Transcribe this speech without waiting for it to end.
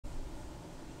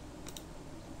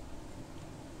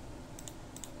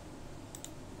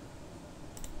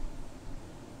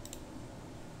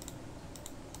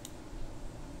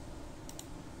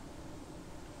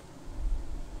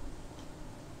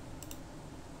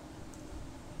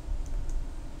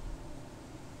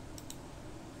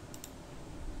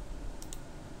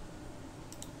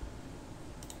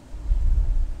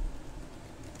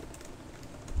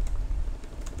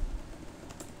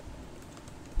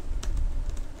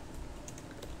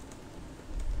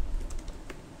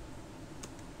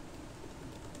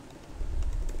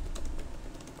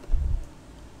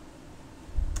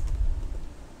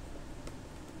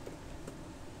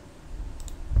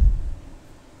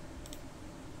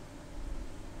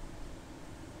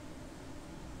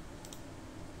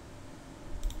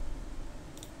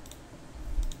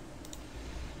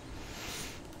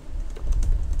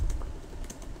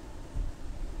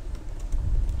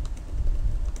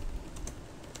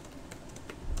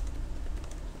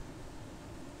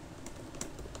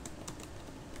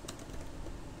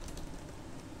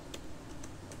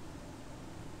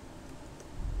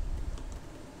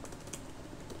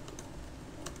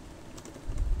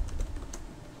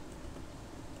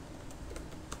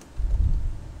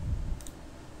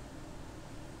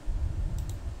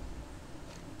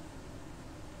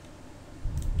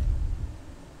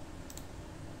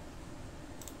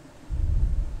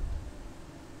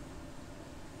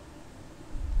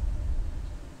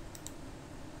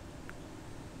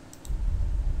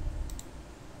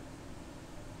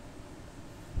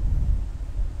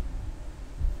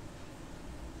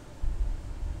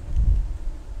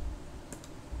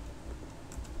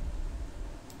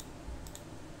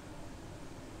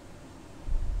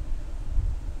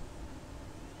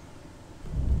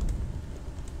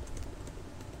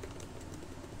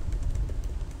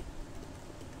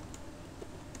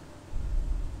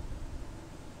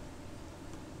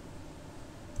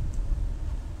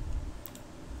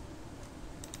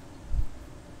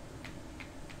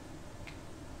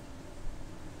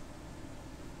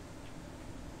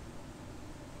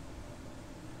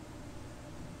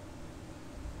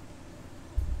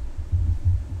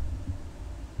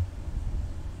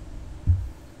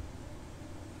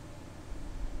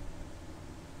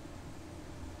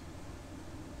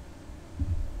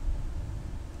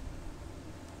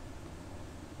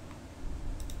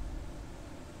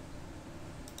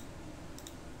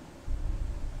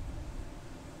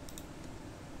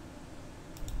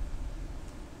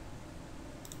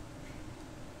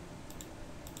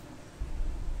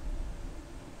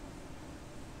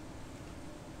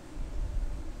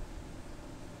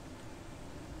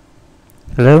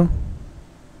Hello?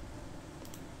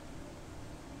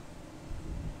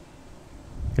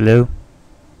 Hello?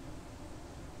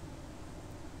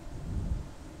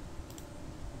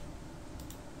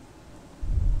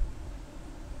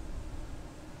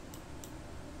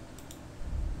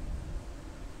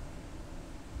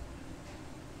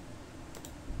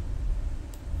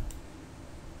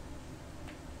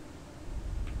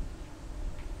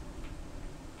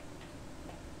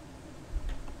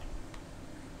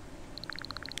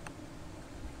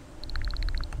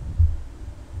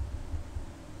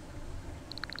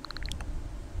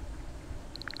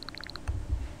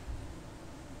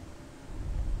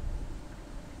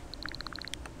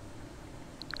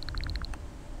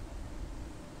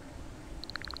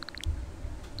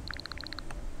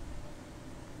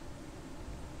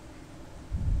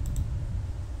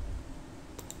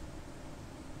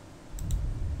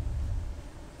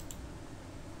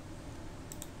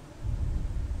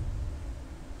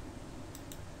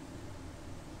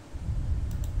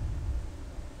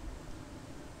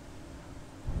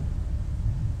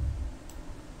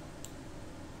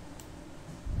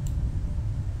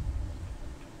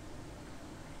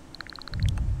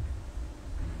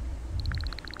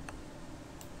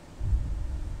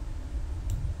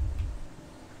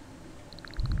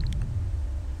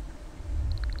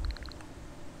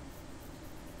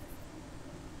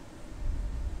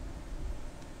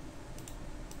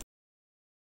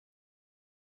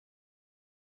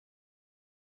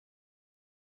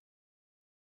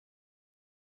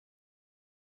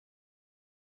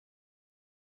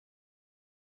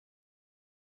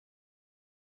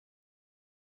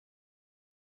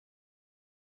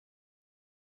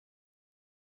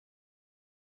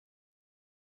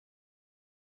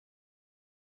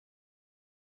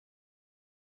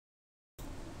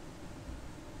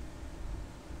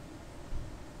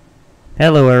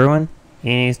 Hello everyone,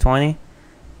 Enes20,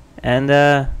 and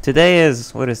today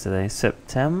is, what is today,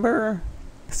 September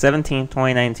 17th,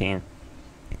 2019.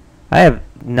 I have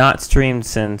not streamed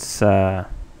since, I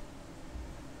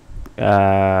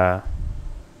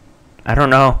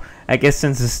don't know, I guess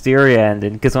since Hysteria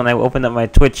ended, because when I opened up my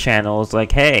Twitch channel, it was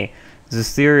like, hey,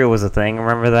 Hysteria was a thing,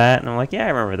 remember that? And I'm like, yeah, I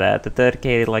remember that. That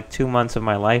dedicated like 2 months of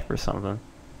my life or something.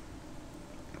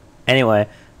 Anyway,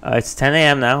 it's 10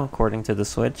 a.m. now, according to the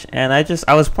Switch, and I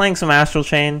was playing some Astral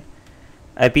Chain.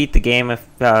 I beat the game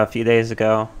a few days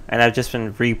ago, and I've just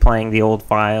been replaying the old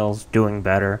files, doing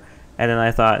better. And then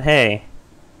I thought, hey,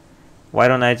 why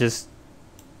don't I just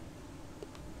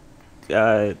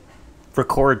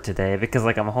record today? Because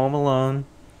like I'm home alone,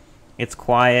 it's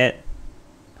quiet.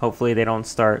 Hopefully they don't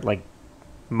start like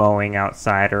mowing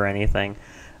outside or anything.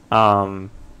 And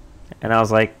I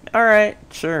was like, all right,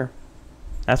 sure,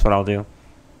 that's what I'll do.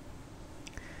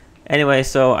 Anyway,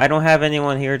 so I don't have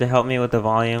anyone here to help me with the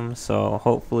volume, so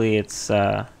hopefully it's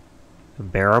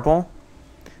bearable.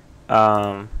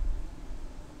 Okay,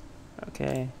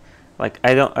 like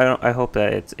I hope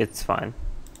that it's fine.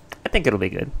 I think it'll be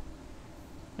good.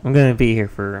 I'm gonna be here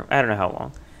for I don't know how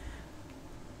long,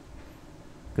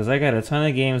 because I got a ton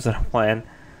of games that I'm playing,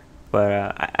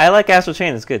 but I like Astral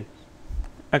Chain. It's good.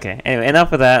 Okay, anyway,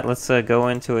 enough of that. Let's go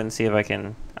into it and see if I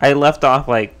can. I left off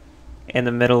like in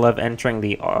the middle of entering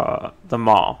the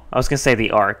mall. I was gonna say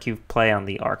the Ark. You play on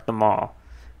the Ark, the mall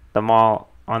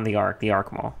on the Ark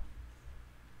Mall.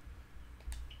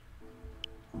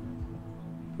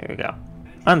 Here we go.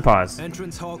 Unpause.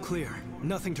 Entrance hall clear.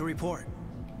 Nothing to report.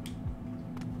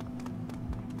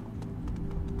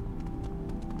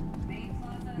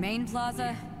 Main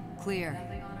plaza clear.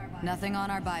 Nothing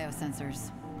on our biosensors.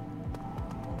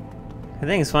 I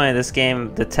think it's funny. This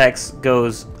game, the text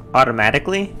goes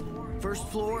automatically. First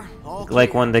floor, all clear.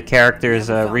 Like when the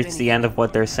characters reach the end of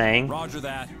what they're saying. Roger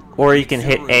that. Or you can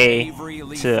hit A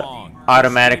to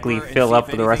automatically fill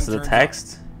up the rest of the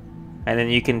text, and then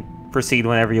you can proceed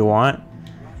whenever you want.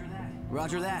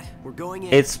 Roger that. We're going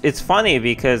in. It's funny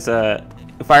because Fire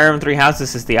Emblem Three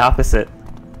Houses is the opposite.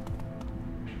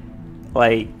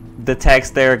 Like the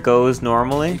text there goes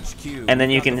normally, and then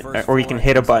you can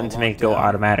hit a button to make it go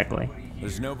automatically.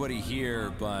 There's nobody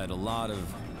here, but a lot of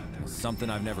something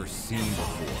I've never seen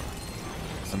before.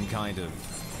 Some kind of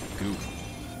goop.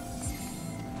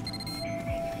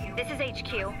 This is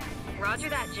HQ. Roger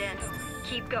that, Jen.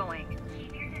 Keep going.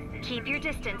 Keep your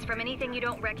distance from anything you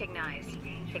don't recognize.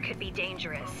 It could be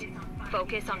dangerous.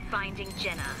 Focus on finding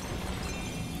Jenna.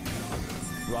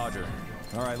 Roger.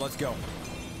 All right, let's go.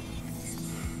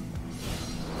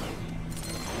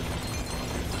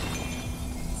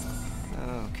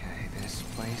 Okay, this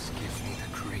place gives me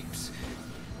the creeps.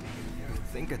 You'd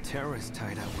think a terrorist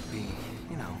hideout would be,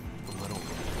 you know, a little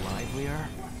livelier.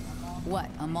 What,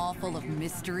 a mall full of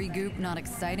mystery goop not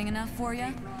exciting enough for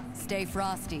you? Stay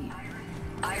frosty.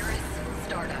 Iris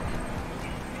startup.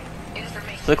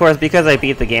 So of course, because I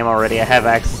beat the game already, I have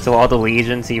access to all the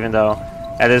legions, even though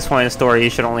at this point in the story you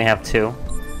should only have 2.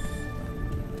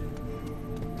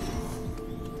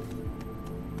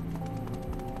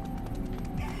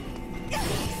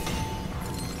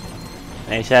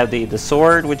 And you should have the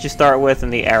sword, which you start with,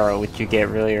 and the arrow, which you get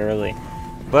really early.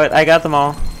 But I got them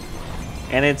all.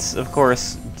 And it's, of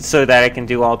course, so that I can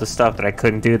do all the stuff that I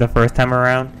couldn't do the first time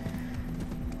around.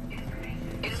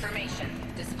 Information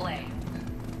display.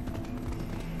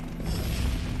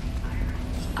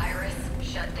 Iris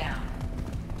shut down.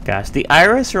 Gosh, the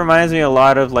Iris reminds me a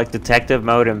lot of like Detective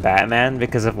Mode in Batman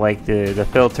because of like the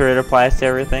filter it applies to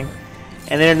everything.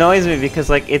 And it annoys me because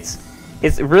like it's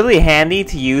really handy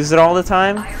to use it all the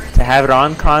time, to have it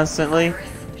on constantly,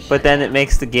 but then it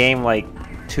makes the game like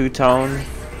two-tone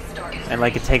and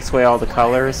like it takes away all the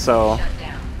colors, so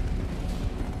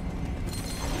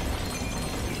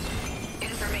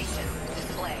Information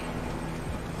display.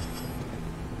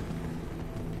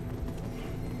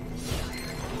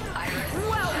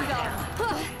 Well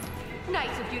done!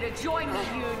 Nice of you to join the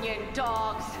Union,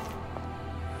 dogs.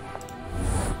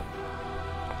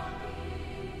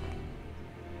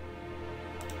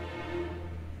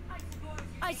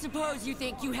 I suppose you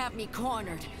think you have me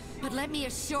cornered, but let me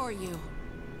assure you,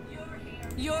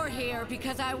 you're here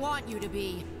because I want you to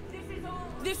be.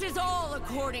 This is all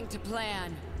according to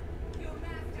plan.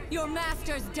 Your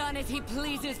master's done as he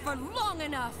pleases for long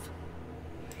enough.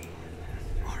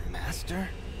 Our master?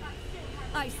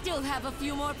 I still have a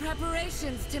few more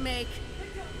preparations to make.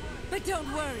 But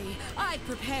don't worry, I've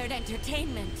prepared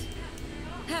entertainment.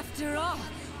 After all,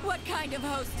 what kind of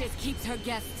hostess keeps her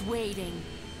guests waiting?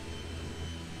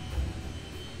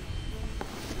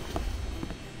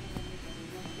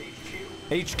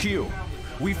 HQ,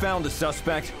 we found the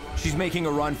suspect. She's making a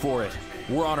run for it.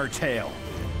 We're on her tail.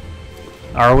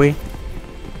 are we?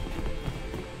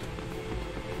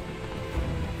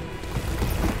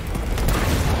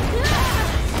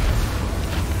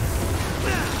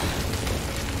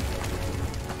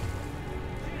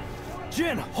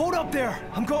 Jin, hold up there!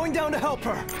 I'm going down to help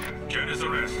her! Jenna's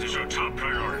arrest is your top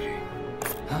priority.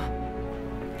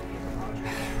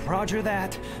 Roger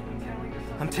that.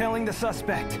 I'm tailing the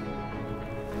suspect.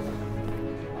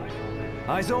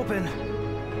 Eyes open.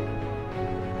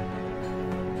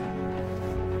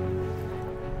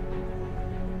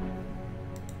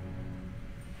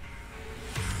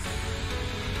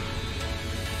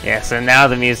 Yeah, so now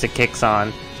the music kicks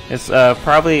on. It's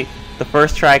probably the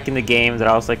first track in the game that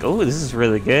I was like, oh, this is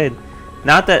really good.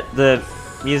 Not that the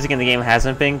music in the game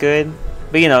hasn't been good,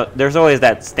 but you know, there's always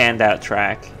that standout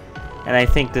track. And I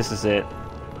think this is it.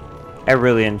 I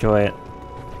really enjoy it.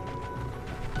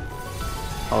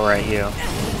 Alright, you.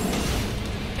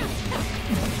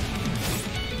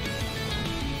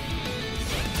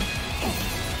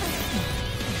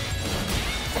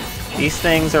 These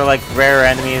things are like rare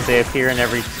enemies. They appear in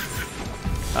every...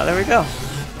 Oh, there we go.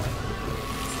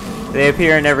 They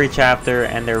appear in every chapter,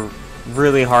 and they're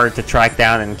really hard to track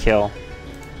down and kill.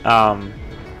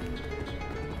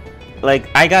 Like,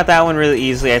 I got that one really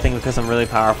easily, I think because I'm really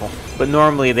powerful. But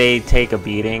normally they take a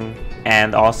beating,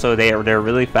 and also they're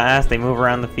really fast. They move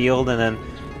around the field, and then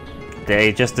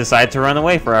they just decide to run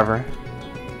away forever.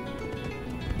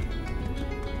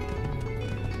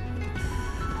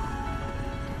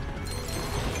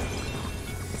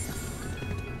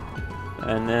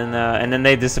 And then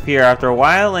they disappear after a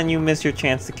while, and you miss your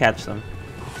chance to catch them.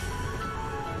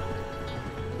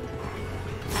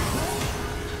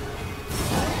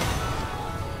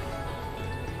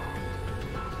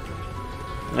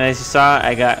 And as you saw,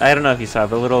 I don't know if you saw,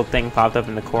 but a little thing popped up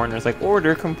in the corner. It's like,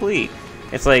 order complete.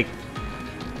 It's like,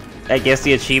 I guess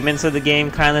the achievements of the game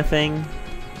kind of thing.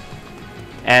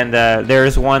 And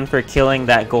there's one for killing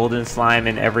that golden slime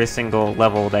in every single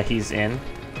level that he's in.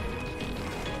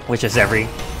 Which is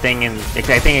everything in,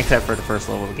 I think, except for the first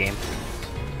level of the game.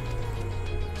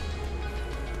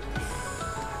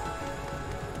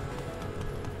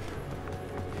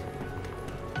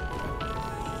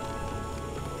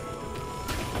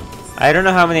 I don't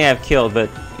know how many I've killed, but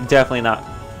definitely not.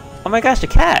 Oh my gosh, a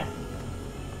cat!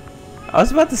 I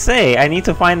was about to say I need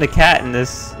to find the cat in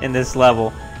this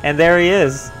level, and there he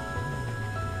is.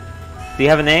 Do you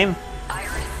have a name?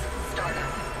 Iris,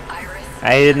 startup. Iris.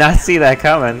 I did not see that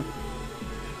coming.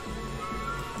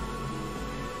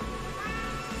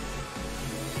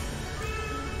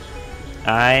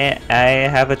 I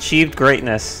have achieved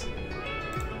greatness.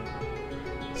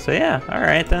 So yeah, all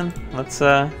right then. Let's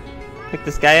pick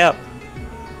this guy up.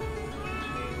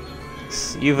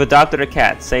 You've adopted a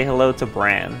cat. Say hello to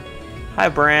Bran. Hi,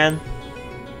 Bran.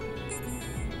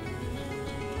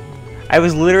 I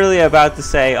was literally about to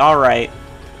say, alright,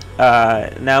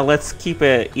 now let's keep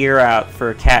an ear out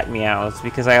for cat meows,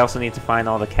 because I also need to find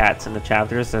all the cats in the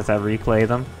chapters as I replay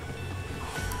them.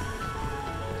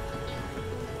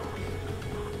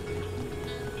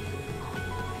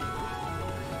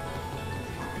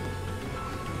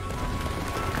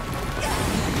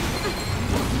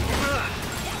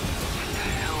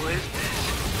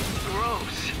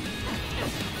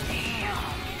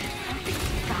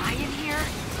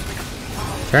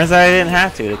 Turns out I didn't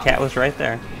have to. The cat was right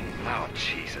there. Oh,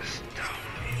 Jesus.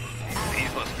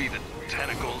 These must be the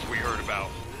tentacles we heard about.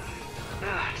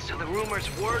 So the rumors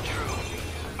were true.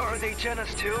 Are they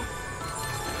Jenna's too?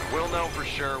 We'll know for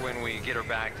sure when we get her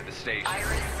back to the station.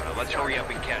 Let's hurry up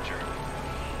and catch her.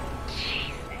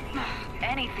 Jeez.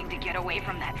 Anything to get away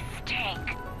from that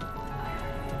stank.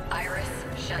 Iris,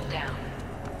 shut down.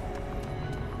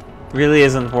 Really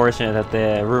is unfortunate that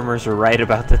the rumors were right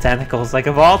about the tentacles, like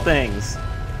of all things.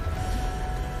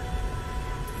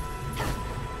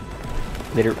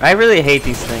 I really hate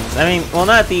these things. I mean, well,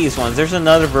 not these ones. There's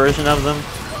another version of them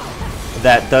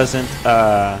that doesn't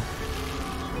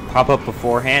pop up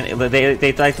beforehand.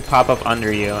 They like to pop up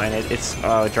under you, and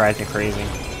it drives me crazy.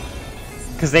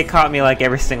 Because they caught me like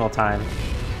every single time.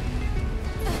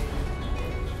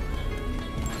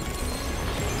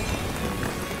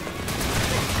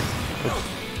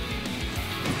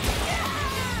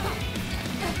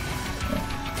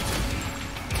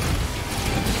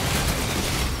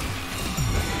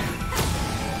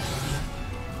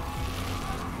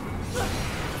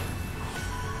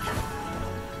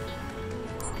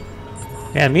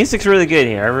 Yeah, music's really good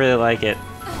here. I really like it.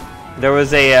 There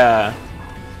was a, I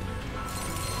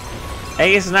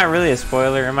guess it's not really a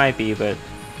spoiler, it might be, but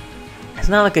it's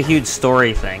not like a huge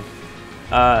story thing.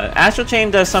 Astral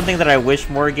Chain does something that I wish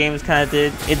more games kind of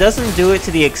did. It doesn't do it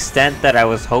to the extent that I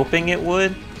was hoping it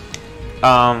would,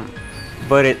 but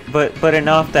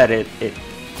enough that it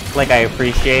like I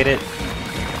appreciate it.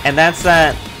 And that's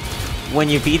that when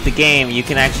you beat the game, you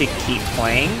can actually keep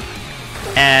playing.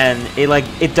 And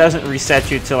it doesn't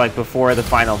reset you to like before the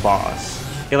final boss.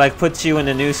 It like puts you in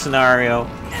a new scenario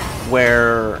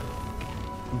where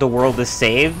the world is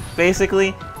saved,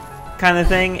 basically, kind of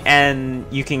thing, and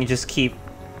you can just keep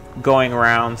going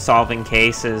around solving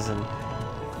cases and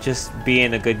just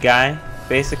being a good guy,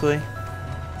 basically.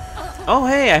 Oh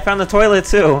hey, I found the toilet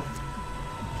too.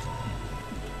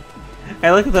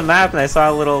 I looked at the map and I saw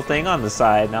a little thing on the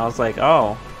side and I was like,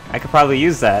 oh, I could probably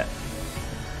use that.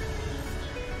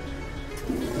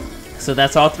 So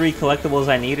that's all 3 collectibles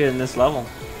I needed in this level.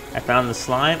 I found the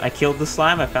slime, I killed the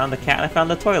slime, I found the cat, I found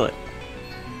the toilet.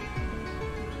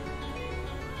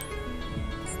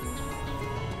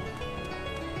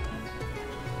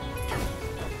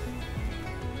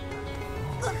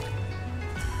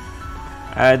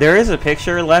 There is a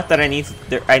picture left that I need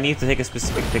to take a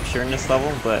specific picture in this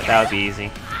level, but that would be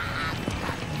easy.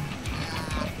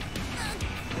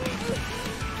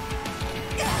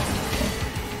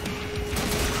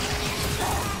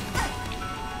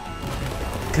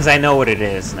 Because I know what it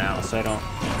is now, so I don't...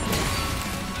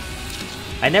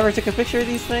 I never took a picture of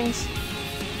these things?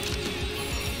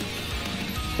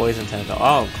 Poison tentacle.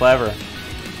 Oh, clever.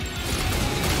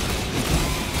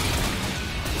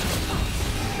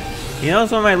 You know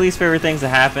what's one of my least favorite things that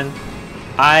happened?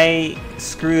 I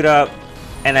screwed up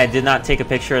and I did not take a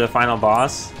picture of the final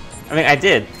boss. I mean, I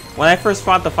did. When I first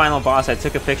fought the final boss, I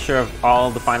took a picture of all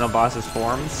of the final boss's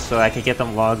forms so I could get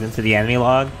them logged into the enemy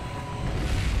log.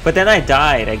 But then I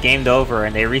died, I gamed over,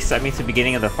 and they reset me to the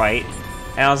beginning of the fight.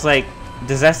 And I was like,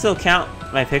 does that still count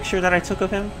my picture that I took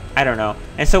of him? I don't know.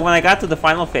 And so when I got to the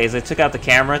final phase, I took out the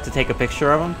camera to take a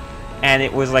picture of him, and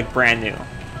it was like brand new.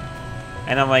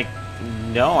 And I'm like,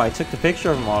 no, I took the picture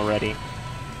of him already.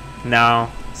 No.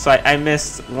 So I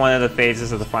missed one of the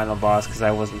phases of the final boss because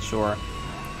I wasn't sure.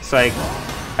 So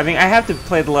I mean, I have to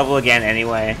play the level again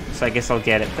anyway, so I guess I'll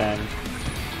get it then.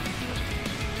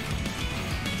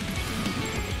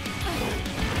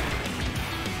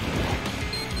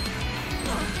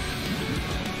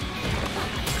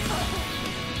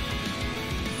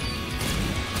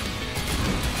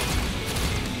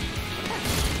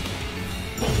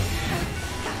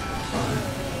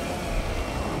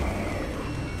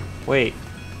 Wait.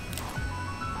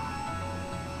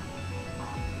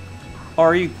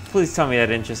 Or you please tell me that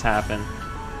didn't just happen.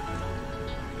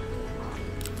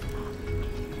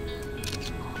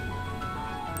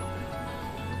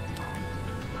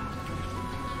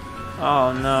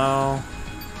 Oh no.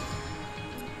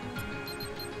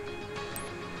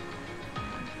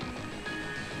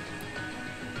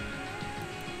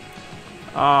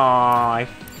 Oh,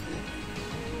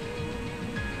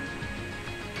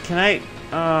 can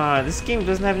I? This game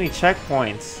doesn't have any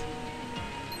checkpoints.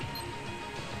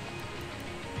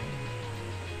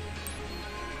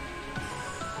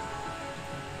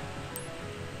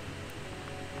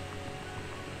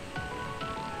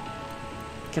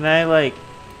 Can I, like,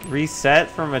 reset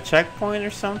from a checkpoint or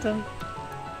something?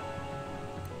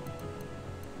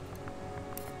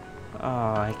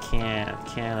 Oh, I can't,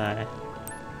 can I?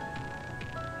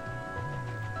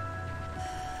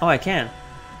 Oh, I can.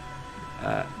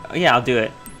 Yeah, I'll do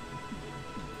it.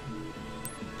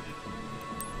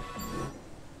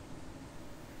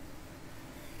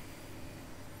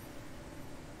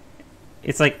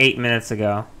 It's like 8 minutes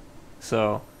ago.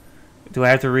 So, do I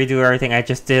have to redo everything I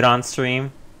just did on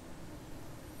stream?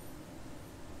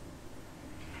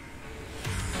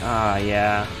 Ah,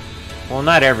 yeah. Well,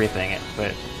 not everything,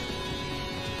 but...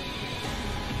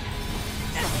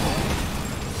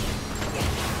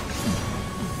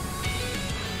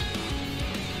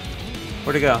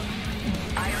 Where'd it go?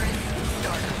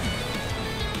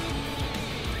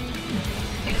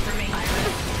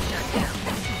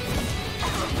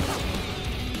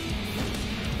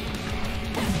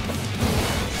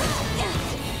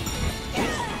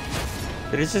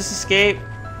 Did it just escape?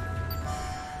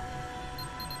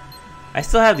 I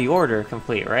still have the order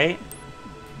complete, right?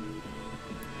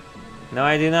 No,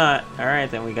 I do not. Alright,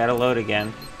 then we gotta load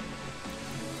again.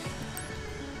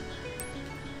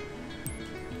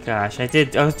 Gosh, I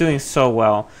was doing so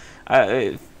well.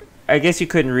 I guess you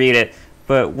couldn't read it,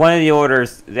 but one of the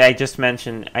orders that I just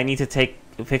mentioned, I need to take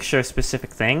a picture of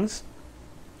specific things.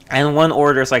 And one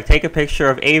order is like, take a picture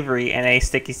of Avery in a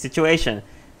sticky situation.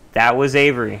 That was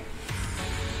Avery.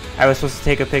 I was supposed to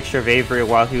take a picture of Avery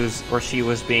while he was, or she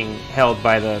was being held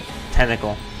by the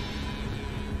tentacle.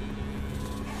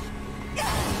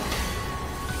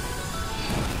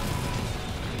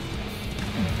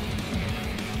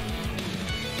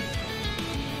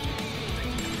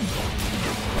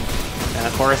 And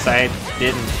of course I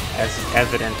didn't, as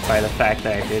evident by the fact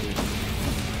that I didn't.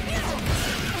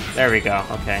 There we go.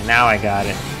 Okay, now I got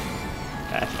it.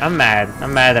 Gosh, I'm mad.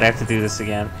 I'm mad that I have to do this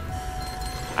again.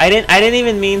 I didn't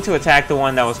even mean to attack the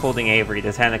one that was holding Avery,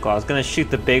 the tentacle. I was gonna shoot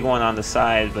the big one on the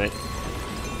side, but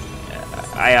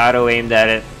I auto-aimed at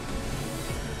it.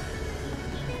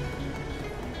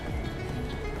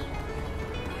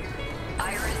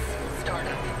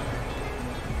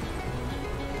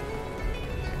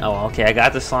 Oh, okay, I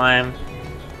got the slime.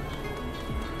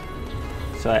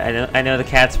 So I know the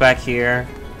cat's back here.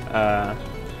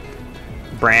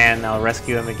 Bran, I'll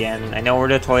rescue him again. I know where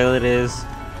the toilet is.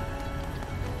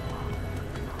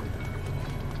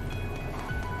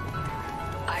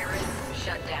 Iris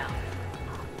shut down.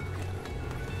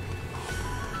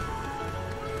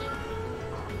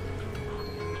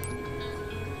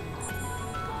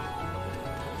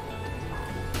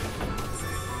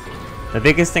 The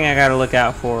biggest thing I gotta look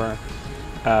out for,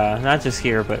 not just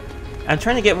here, but I'm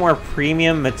trying to get more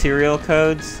premium material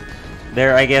codes.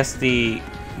 They're, I guess, the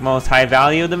most high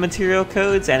value of the material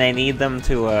codes, and I need them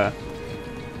to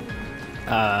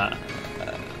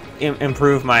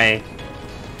improve my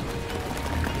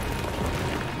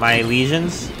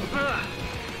legions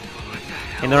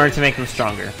in order to make them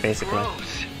stronger, basically.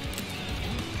 Gross.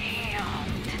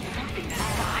 Damn, did something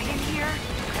die in here?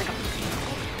 Like a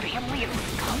family of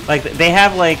scum? Like they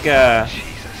have like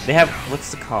they have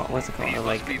what's it called? They're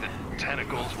like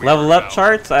level up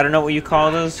charts. I don't know what you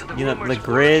call those. You know, the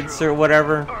grids or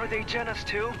whatever. Are they Jenna's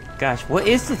too? Gosh, what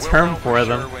is the term for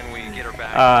them?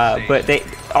 But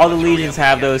all the legions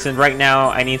have those, and right now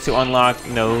I need to unlock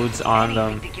nodes on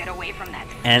them.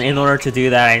 And in order to do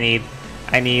that, I need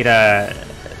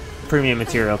premium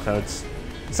material codes.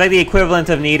 It's like the equivalent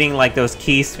of needing like those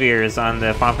key spheres on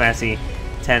the Final Fantasy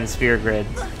X sphere grid.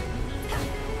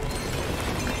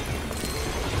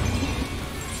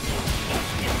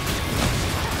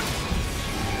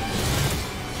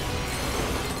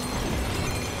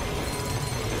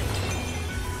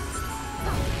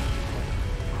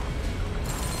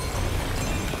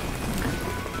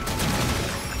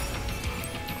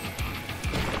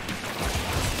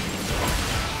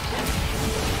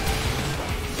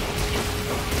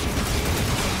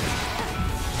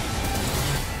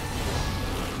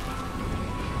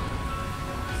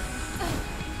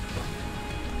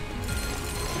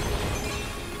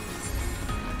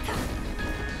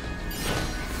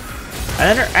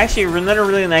 Another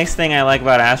really nice thing I like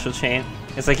about Astral Chain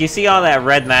is like you see all that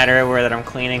red matter everywhere that I'm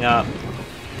cleaning up.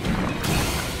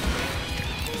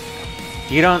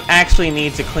 You don't actually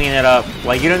need to clean it up.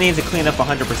 Like you don't need to clean up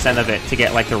 100% of it to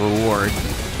get like the reward.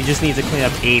 You just need to clean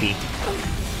up 80.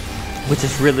 which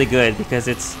is really good because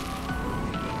it's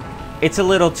a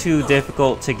little too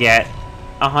difficult to get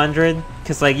 100,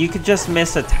 because like you could just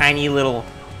miss a tiny little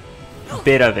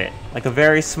bit of it, like a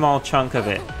very small chunk of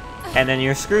it, and then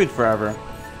you're screwed forever.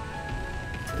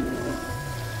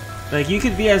 Like, you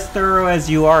could be as thorough as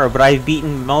you are, but I've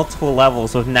beaten multiple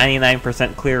levels with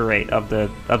 99% clear rate of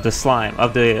the slime,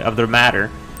 of the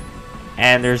matter,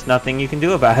 and there's nothing you can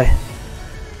do about it.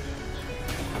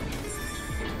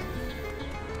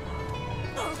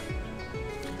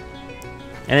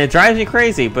 And it drives me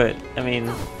crazy, but I mean,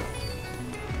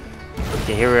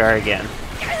 okay, here we are again.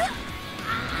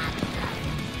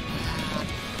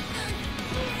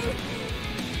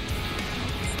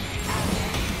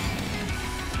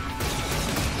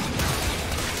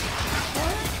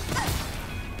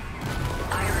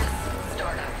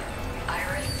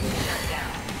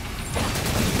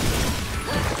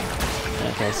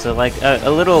 Okay, so like a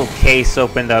little case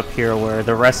opened up here where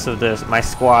the rest of my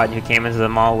squad who came into the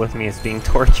mall with me is being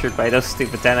tortured by those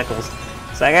stupid tentacles.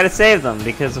 So I gotta save them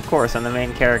because, of course, I'm the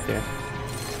main character.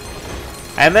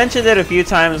 I mentioned it a few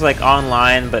times, like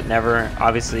online, but never,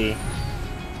 obviously,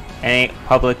 any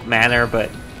public manner.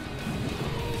 But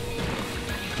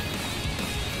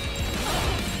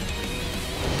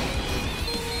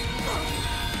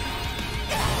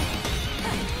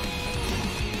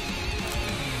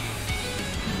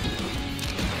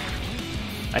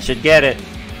I should get it.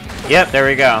 Yep, there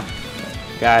we go.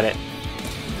 Got it.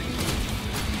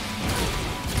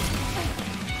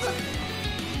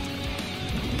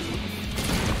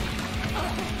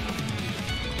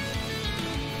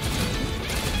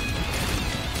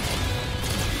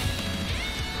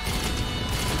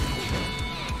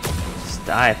 Just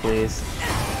die, please.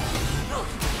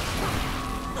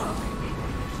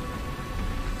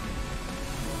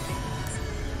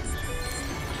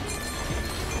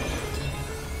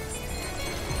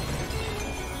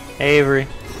 Avery.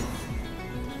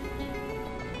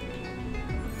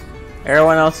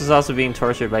 Everyone else is also being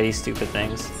tortured by these stupid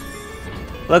things.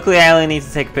 Luckily, I only need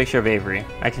to take a picture of Avery.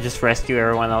 I can just rescue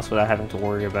everyone else without having to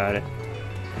worry about it.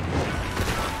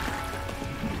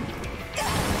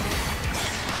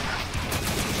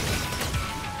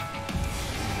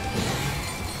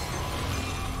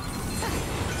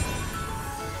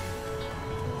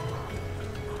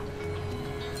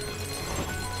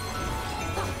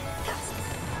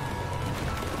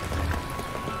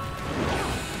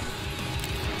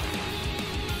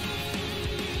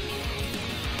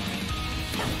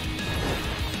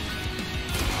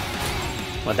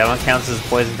 What, that one counts as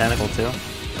poison tentacle too?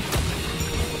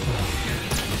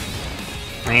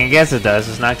 I mean, I guess it does.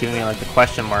 It's not giving me like the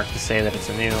question mark to say that it's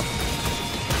a new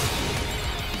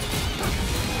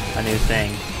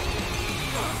thing.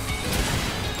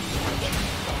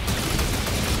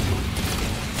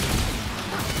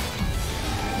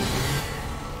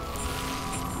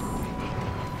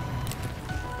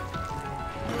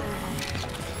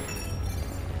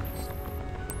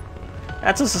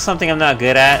 That's also something I'm not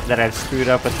good at, that I've screwed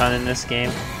up a ton in this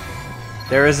game.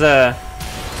 There is a...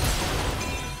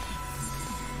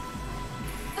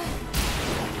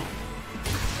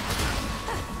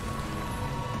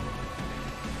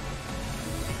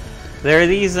 There are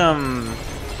these,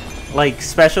 like,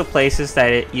 special places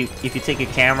that if you take your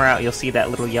camera out, you'll see that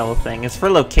little yellow thing. It's for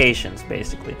locations,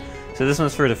 basically. So this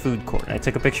one's for the food court. I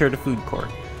took a picture of the food court.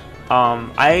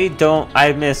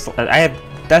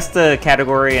 That's the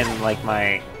category in like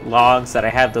my logs that I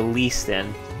have the least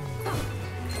in.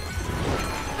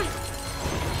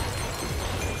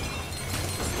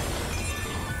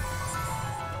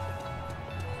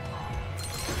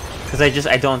 Because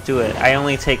I don't do it. I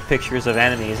only take pictures of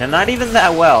enemies, and not even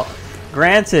that well.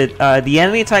 Granted, the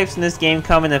enemy types in this game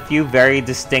come in a few very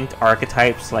distinct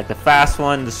archetypes, like the fast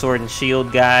one, the sword and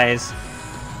shield guys,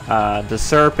 the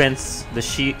serpents,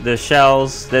 the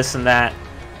shells, this and that.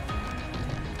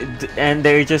 And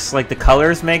they're just like the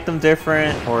colors make them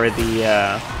different, or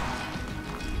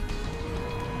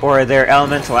their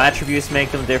elemental attributes make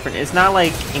them different. It's not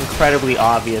like incredibly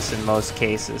obvious in most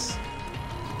cases.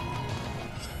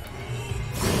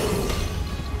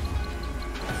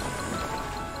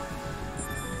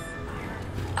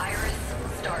 Iris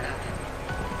startup.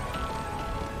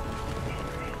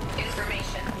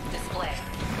 Information display.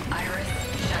 Iris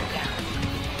shut down.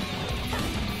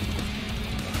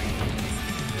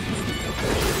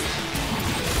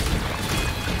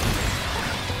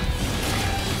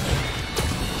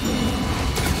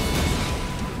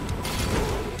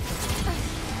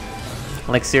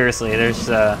 Like seriously, there's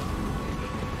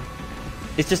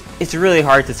it's really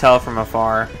hard to tell from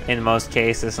afar in most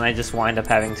cases, and I just wind up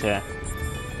having to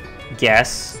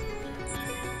guess.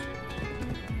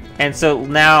 And so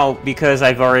now, because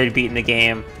I've already beaten the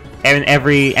game, and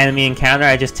every enemy encounter,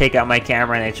 I just take out my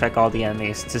camera and I check all the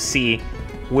enemies to see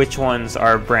which ones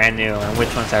are brand new and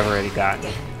which ones I've already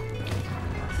gotten.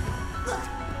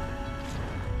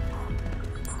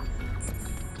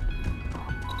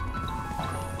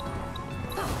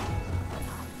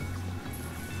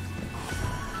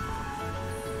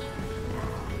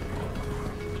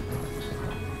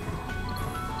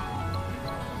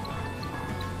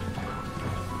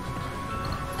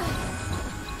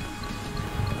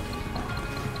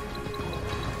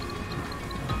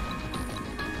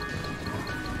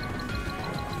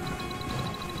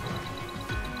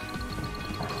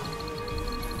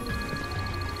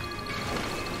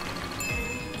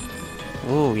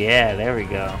 Ooh, yeah, there we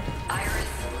go. Iris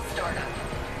startup.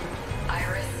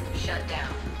 Iris shut down.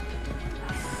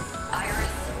 Iris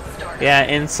startup. Yeah,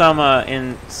 in some,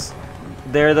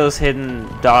 there are those hidden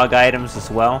dog items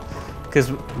as well.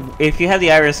 Because if you have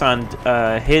the iris on,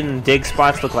 hidden dig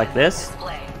spots look like this.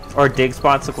 Or dig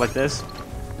spots look like this.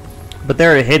 But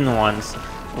there are hidden ones,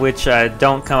 which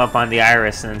don't come up on the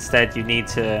iris, and instead you need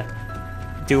to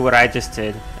do what I just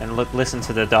did and listen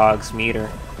to the dog's meter.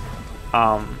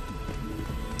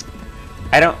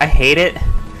 I hate it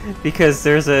because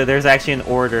there's actually an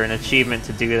order, an achievement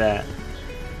to do that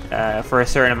for a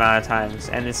certain amount of times,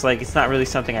 and it's like it's not really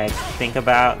something I think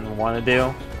about and want to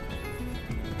do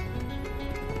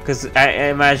because I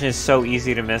imagine it's so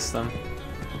easy to miss them.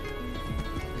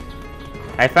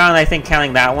 I think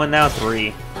counting that one now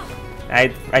 3. I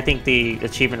think the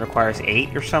achievement requires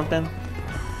 8 or something.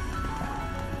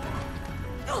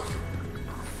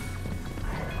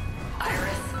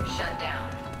 Iris shut down.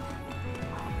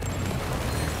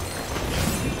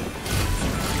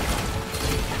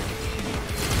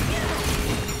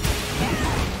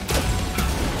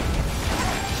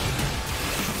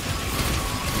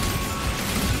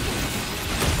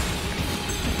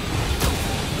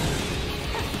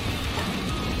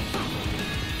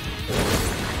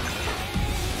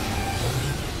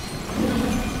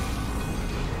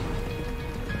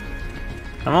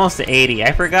 I'm almost to 80.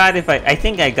 I forgot if I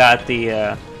think I got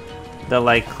the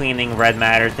like cleaning red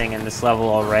matter thing in this level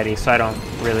already, so I don't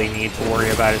really need to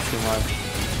worry about it too much.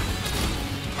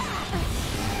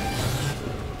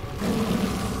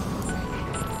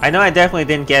 I know I definitely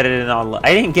didn't get it in all.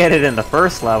 I didn't get it in the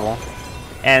first level,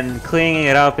 and cleaning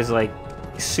it up is like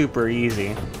super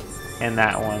easy in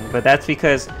that one. But that's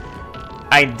because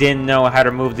I didn't know how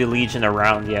to move the Legion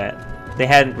around yet. They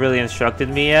hadn't really instructed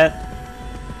me yet.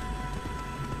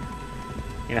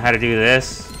 You know how to do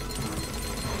this?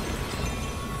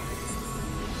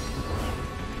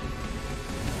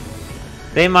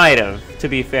 They might have, to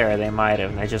be fair, they might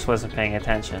have. I just wasn't paying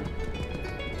attention.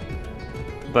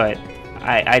 But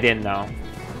I didn't know.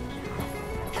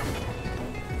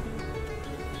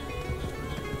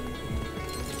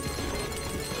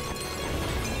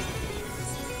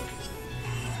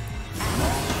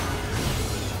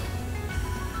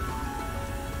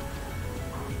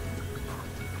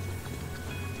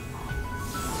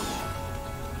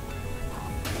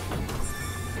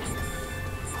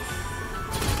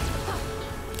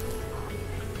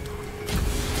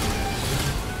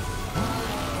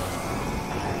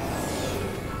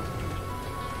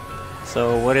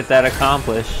 So what did that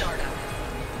accomplish?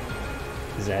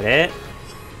 Is that it?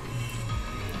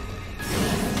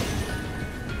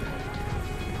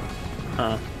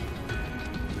 Huh.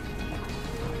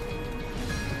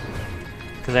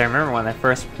 Because I remember when I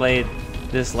first played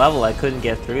this level, I couldn't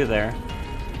get through there.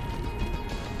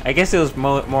 I guess it was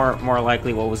more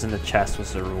likely what was in the chest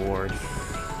was the reward.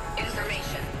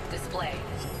 Information display.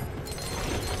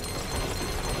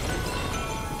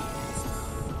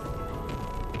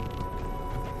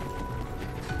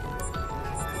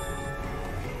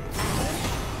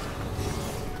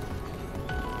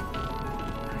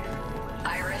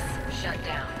 Iris shut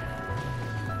down.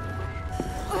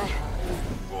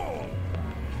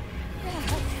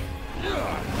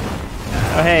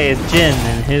 Oh hey, it's Jin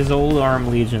and his old arm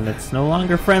legion that's no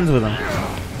longer friends with him.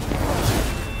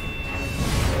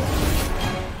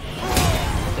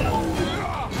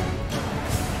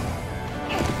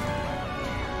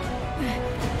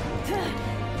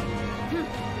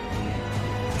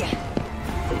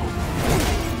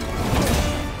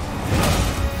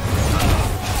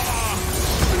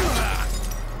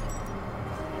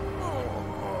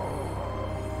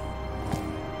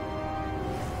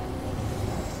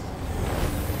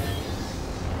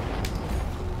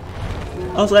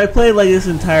 Also, I played like this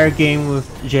entire game with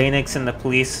Janix in the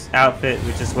police outfit,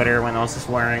 which is what everyone else is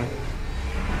wearing.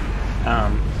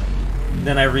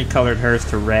 Then I recolored hers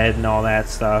to red and all that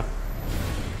stuff.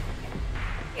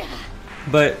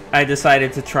 But I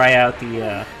decided to try out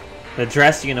the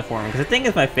dress uniform because I think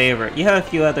it's my favorite. You have a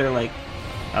few other like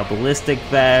a ballistic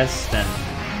vest and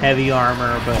heavy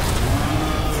armor, but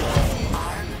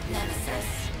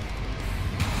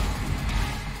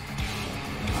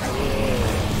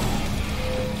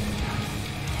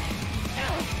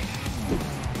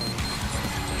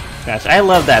gosh, I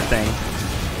love that thing.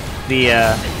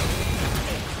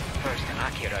 First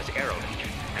Akira's Aero Legion,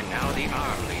 and now the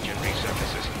Arm Legion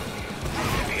resurfaces.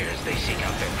 It appears they seek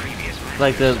out their previous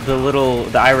like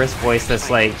the Iris voice that's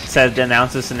like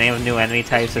announces the name of new enemy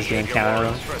types as you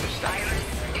encounter them.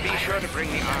 Be sure to bring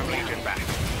the Arm Legion back.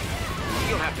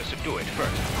 You'll have to subdue it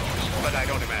first, of course, but I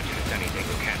don't imagine it's anything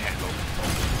you can't handle.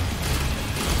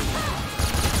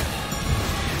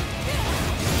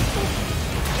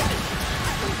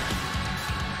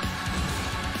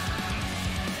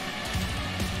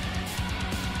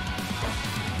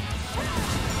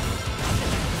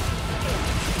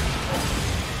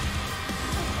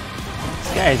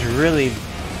 This guy's really,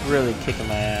 really kicking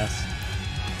my ass.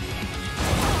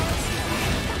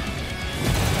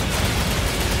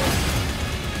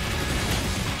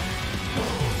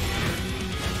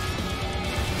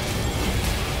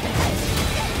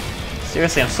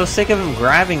 Seriously, I'm so sick of him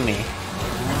grabbing me.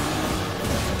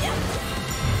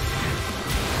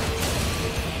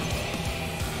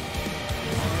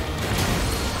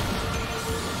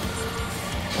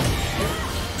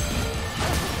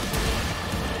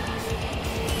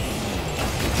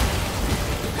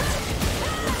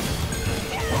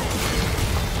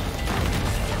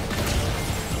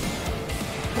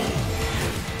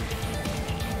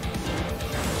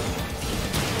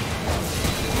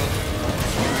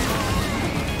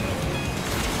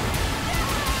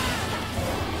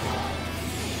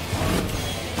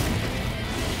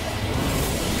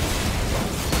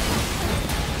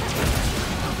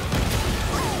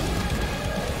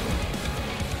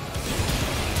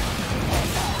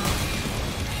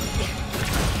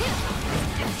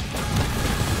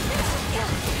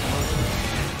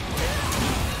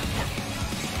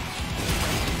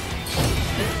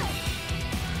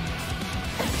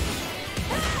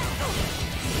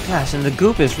 Gosh, and the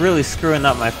goop is really screwing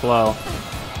up my flow.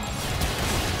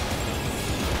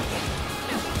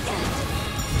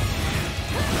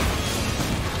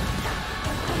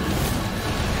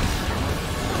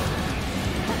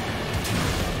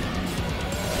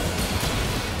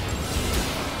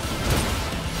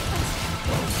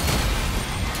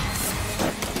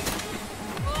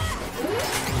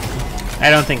 I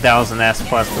don't think that was an S+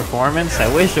 performance.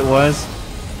 I wish it was.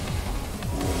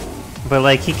 But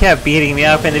like, he kept beating me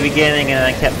up in the beginning and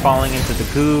I kept falling into the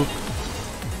goop.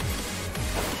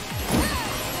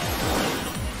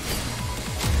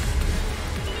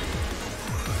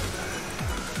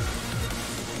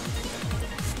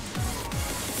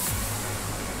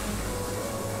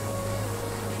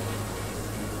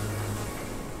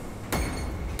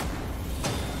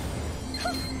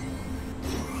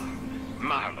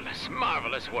 Marvelous,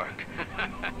 marvelous work.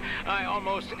 I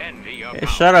almost envy your Hey,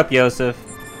 shut up, Yosef.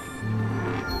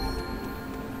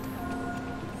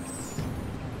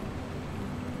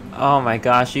 Oh my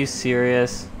gosh, you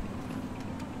serious?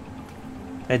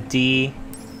 A D?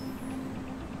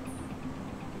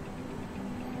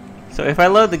 So if I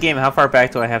load the game, how far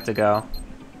back do I have to go?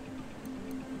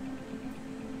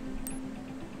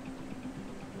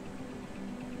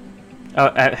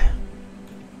 Oh,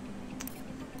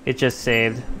 it just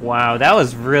saved. Wow, that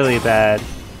was really bad.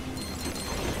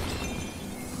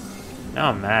 Now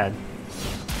I'm mad.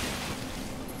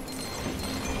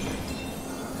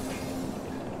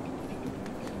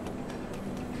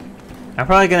 I'm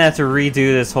probably gonna have to redo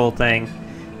this whole thing,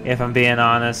 if I'm being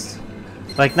honest.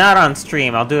 Like, not on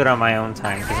stream, I'll do it on my own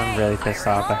time, because I'm really pissed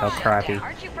off at how crappy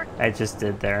I just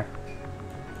did there.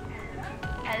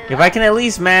 If I can at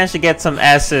least manage to get some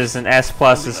S's and S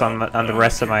pluses on the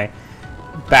rest of my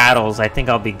battles, I think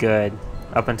I'll be good,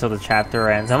 up until the chapter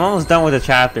ends. I'm almost done with the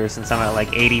chapter, since I'm at like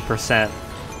 80%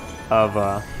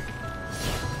 of,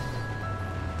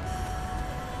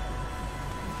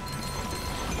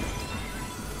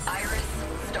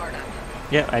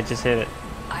 Yep, I just hit it.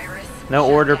 No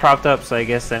order popped up, so I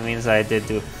guess that means I did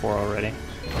do it before already.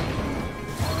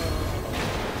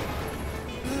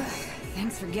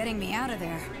 Thanks for getting me out of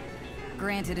there.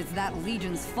 Granted, it's that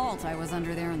Legion's fault I was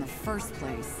under there in the first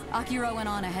place. Akira went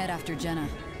on ahead after Jenna.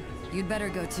 You'd better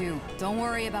go too. Don't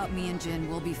worry about me and Jin,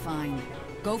 we'll be fine.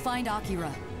 Go find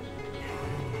Akira.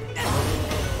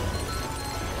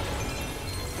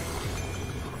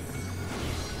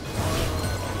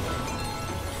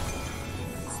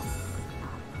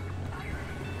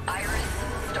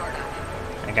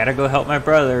 I gotta go help my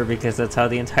brother because that's how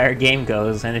the entire game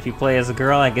goes. And if you play as a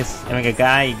girl, I mean a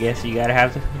guy, I guess you gotta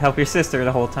have to help your sister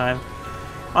the whole time.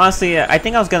 Honestly, I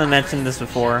think I was gonna mention this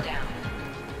before.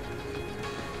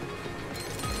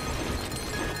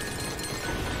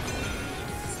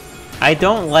 I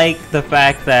don't like the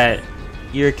fact that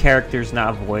your character's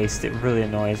not voiced. It really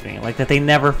annoys me. Like that they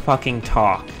never fucking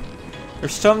talk.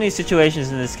 There's so many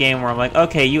situations in this game where I'm like,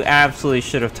 okay, you absolutely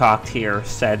should have talked here,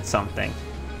 said something.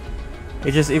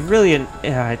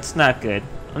 It's not good.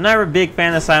 I'm not a big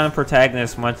fan of silent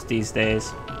protagonists much these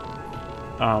days.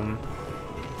 I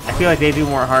feel like they do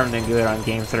more harm than good on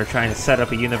games that are trying to set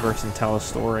up a universe and tell a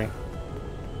story.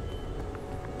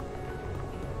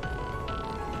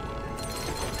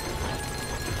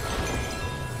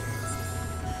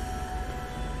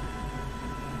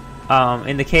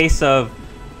 In the case of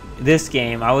this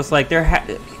game, I was like,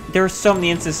 there were so many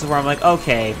instances where I'm like,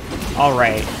 okay,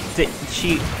 alright,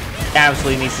 she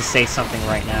absolutely needs to say something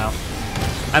right now.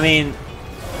 I mean,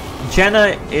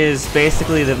 Jenna is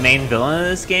basically the main villain of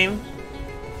this game,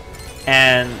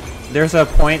 and there's a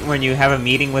point when you have a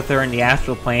meeting with her in the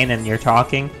astral plane and you're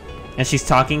talking, and she's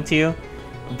talking to you,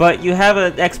 but you have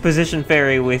an exposition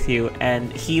fairy with you, and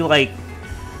he, like,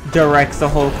 directs the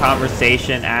whole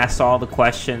conversation, asks all the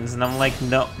questions, and I'm like,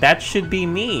 no, that should be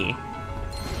me.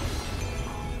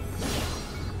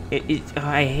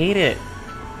 I hate it.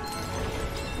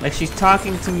 Like, she's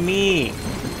talking to me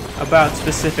about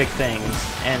specific things,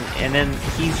 and then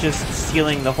he's just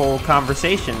stealing the whole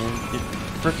conversation, and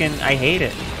freaking, I hate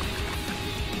it.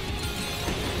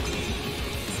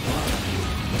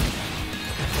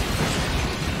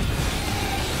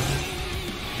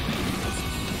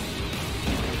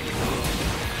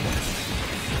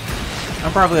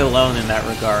 I'm probably alone in that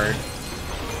regard,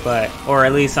 or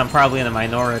at least I'm probably in the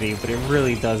minority, but it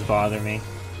really does bother me.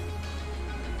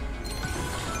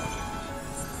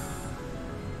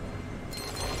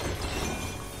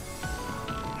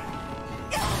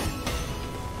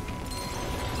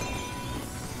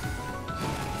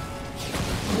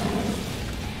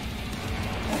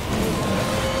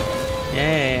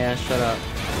 Yeah, shut up.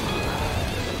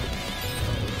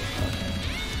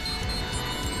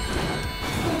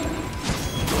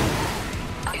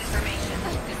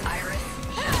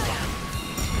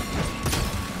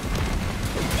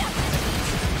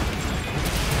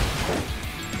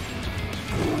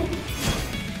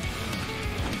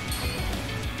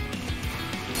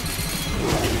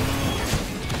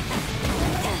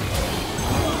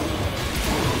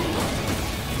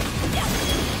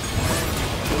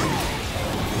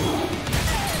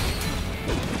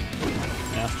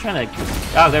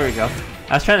 Oh, there we go.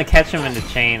 I was trying to catch him in the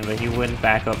chain, but he wouldn't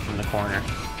back up from the corner.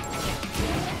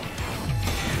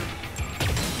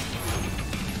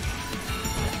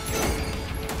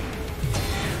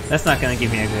 That's not gonna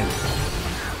give me a good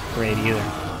grade either.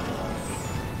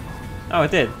 Oh,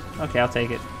 it did. Okay, I'll take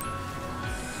it.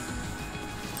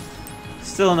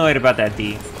 Still annoyed about that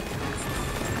D.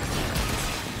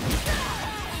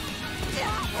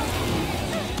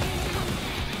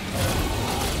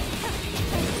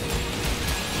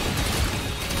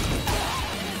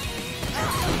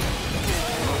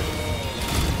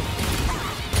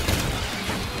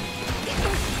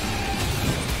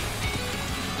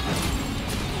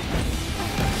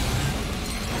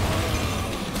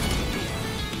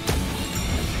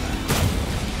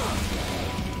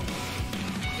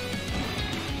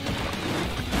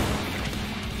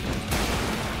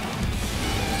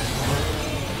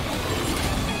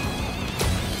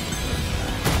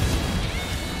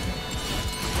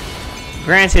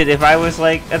 Granted, if I was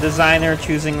like a designer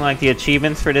choosing like the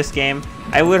achievements for this game,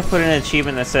 I would have put an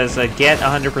achievement that says get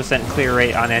 100% clear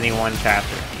rate on any one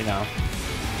chapter, you know.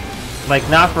 Like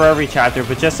not for every chapter,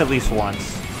 but just at least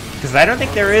once. Because I don't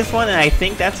think there is one, and I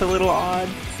think that's a little odd.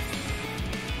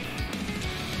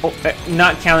 Oh,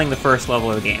 not counting the first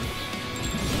level of the game.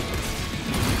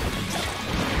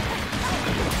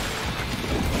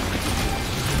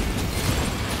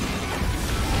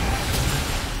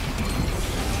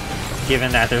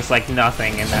 Given that there's like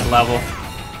nothing in that level.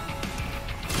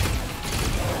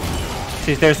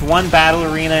 See, there's one battle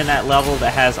arena in that level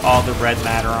that has all the red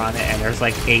matter on it, and there's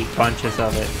like 8 bunches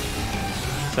of it.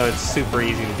 So it's super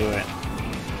easy to do it.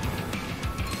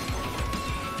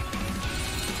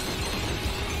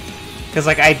 Because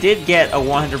like I did get a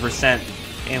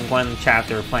 100% in one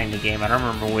chapter playing the game. I don't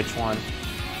remember which one.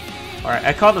 Alright,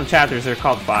 I call them chapters, they're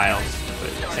called files,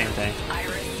 but same thing.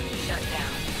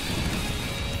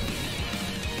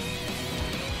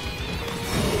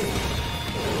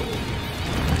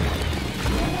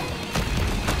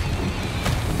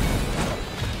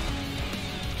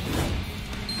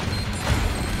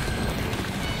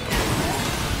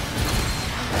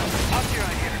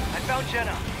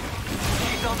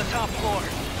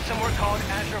 called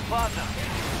Azure Plaza.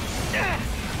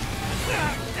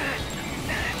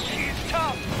 She's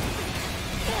tough.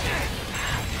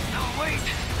 No, wait.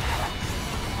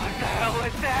 What the hell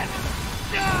is that?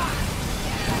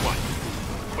 What?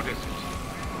 What is it?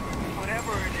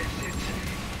 Whatever it is, it's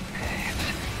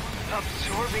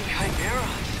absorbing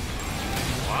chimeras.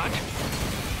 What?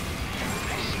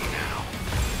 I see now.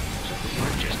 So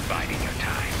you're just biding your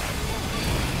time.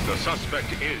 The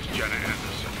suspect is Jenna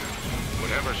Anderson.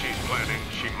 Whatever she's planning,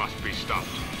 she must be stopped.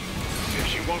 If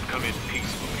she won't come in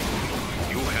peacefully,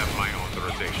 you have my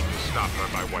authorization to stop her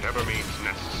by whatever means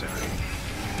necessary.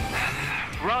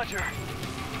 Roger.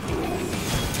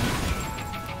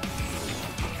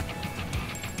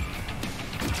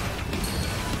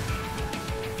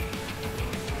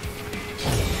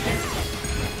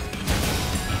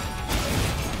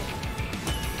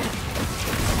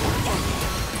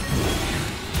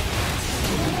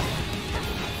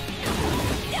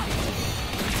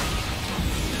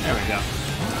 There we go.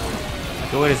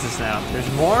 Okay, what is this now? There's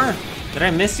more? Did I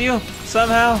miss you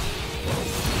somehow?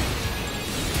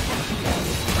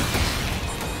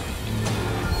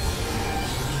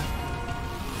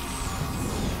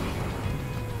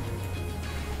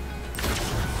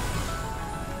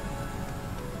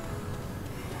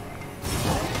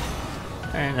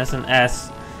 Alright, that's an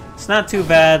S. It's not too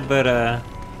bad, but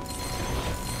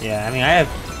yeah, I mean,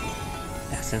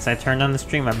 since I turned on the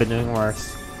stream, I've been doing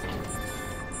worse.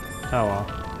 Oh well.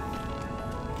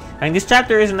 I mean, this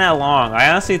chapter isn't that long. I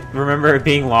honestly remember it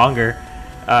being longer.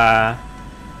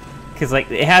 Cause like,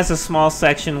 it has a small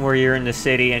section where you're in the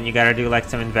city and you gotta do like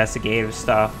some investigative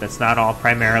stuff that's not all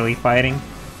primarily fighting.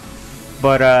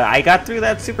 But I got through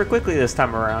that super quickly this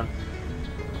time around.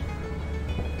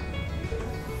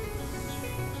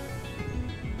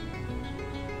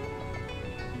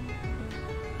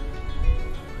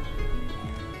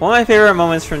 One of my favorite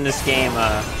moments from this game,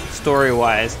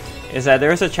 story-wise, is that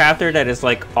there's a chapter that is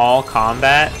like all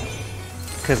combat,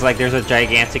 because like there's a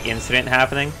gigantic incident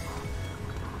happening.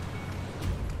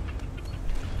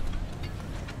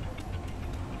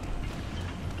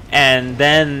 And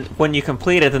then when you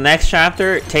complete it, the next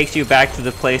chapter takes you back to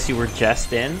the place you were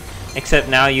just in, except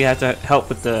now you have to help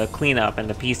with the cleanup and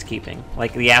the peacekeeping,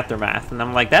 like the aftermath. And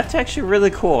I'm like, that's actually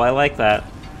really cool. I like that.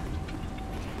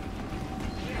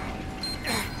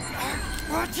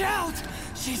 Watch out!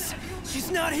 She's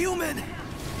not human!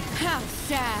 How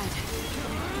sad.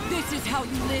 This is how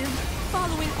you live,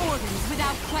 following orders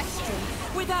without question,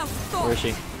 without thought. Where is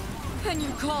she? And you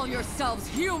call yourselves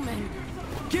human.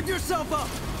 Give yourself up!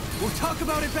 We'll talk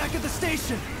about it back at the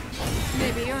station!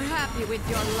 Maybe you're happy with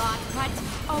your lot, but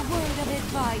a word of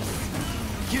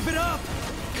advice. Give it up!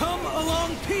 Come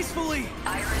along peacefully!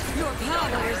 Your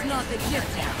power is not the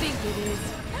gift you think it is.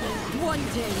 One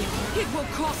day, it will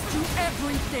cost you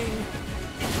everything.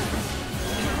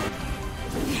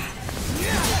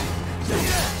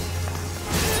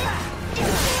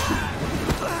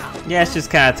 Yeah, it's just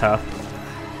kind of tough.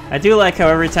 I do like how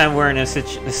every time we're in a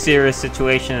serious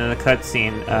situation in a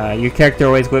cutscene, your character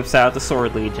always whips out the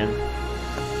Sword Legion.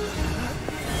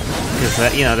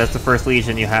 Because, you know, that's the first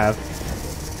Legion you have.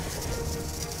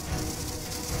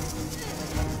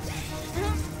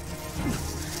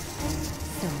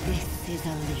 So this is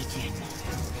a Legion.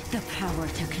 The power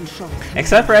to control.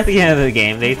 Except for at the end of the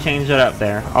game, they change it up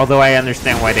there. Although I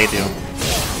understand why they do.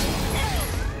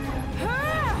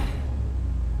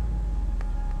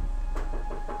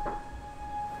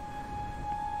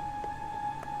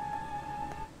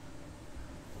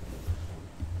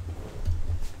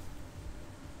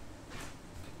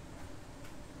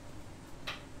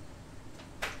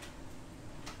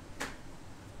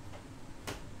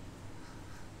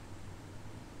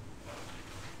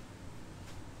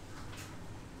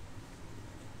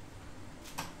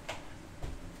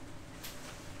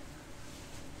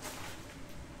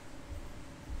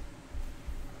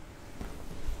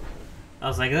 I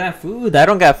was like, is that food? I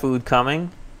don't got food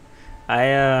coming.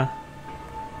 No,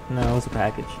 it was a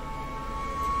package.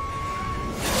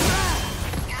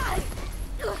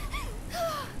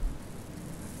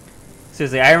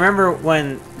 Seriously, I remember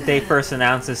when they first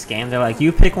announced this game, they're like,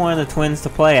 you pick one of the twins to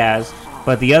play as,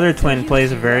 but the other twin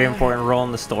plays a very important role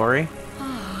in the story.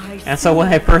 And so when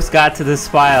I first got to this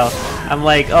file, I'm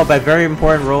like, oh, by very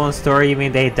important role in the story, you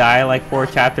mean they die like 4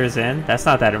 chapters in? That's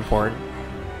not that important.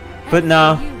 But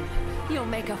no. You'll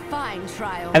make a fine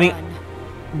trial. I mean,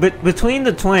 but between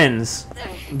the twins,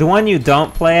 the one you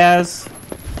don't play as,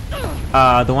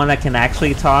 the one that can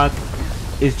actually talk,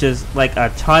 is just like a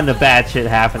ton of bad shit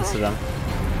happens to them.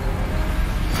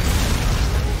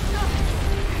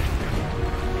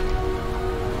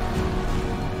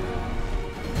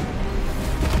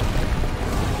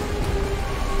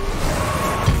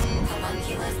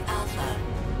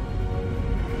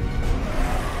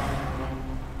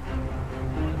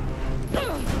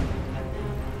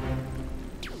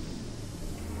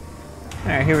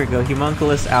 Alright, here we go.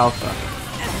 Homunculus Alpha.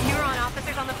 Neuron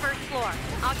officers on the first floor.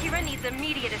 Akira needs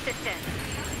immediate assistance.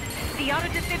 The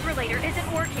auto-defibrillator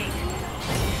isn't working.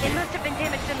 It must have been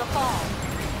damaged in the fall.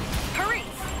 Hurry!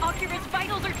 Akira's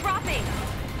vitals are dropping!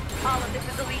 Olive, this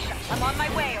is Alicia. I'm on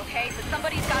my way, okay? But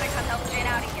somebody's gotta come help Jin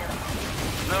out of here.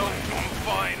 No, I'm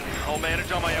fine. I'll manage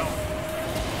on my own.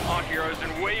 Akira is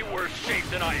in way worse shape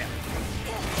than I am.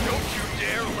 Don't you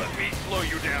dare let me slow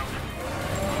you down.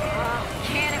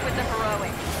 Can it with the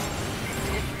heroic.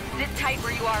 Just sit tight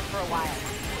where you are for a while.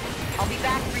 I'll be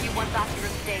back for you once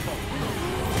Akira's stable.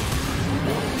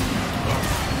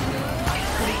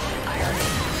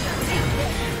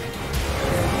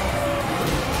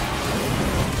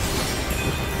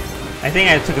 I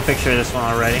think I took a picture of this one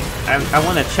already. I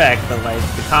want to check, but like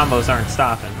the combos aren't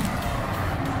stopping.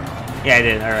 Yeah, I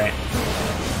did. All right.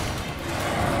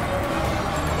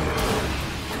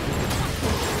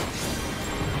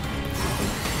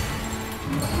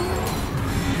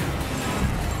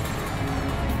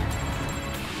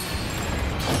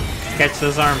 Catch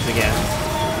those arms again.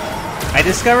 I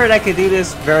discovered I could do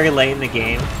this very late in the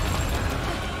game.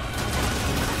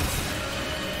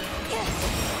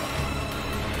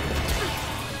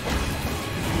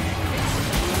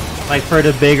 Like for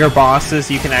the bigger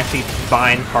bosses, you can actually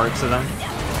bind parts of them.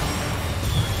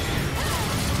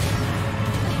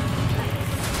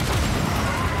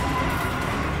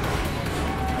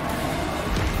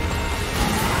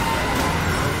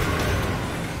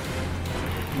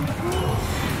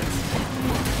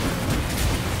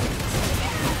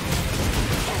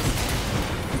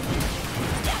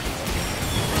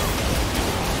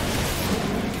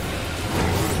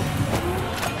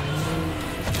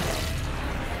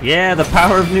 Yeah, the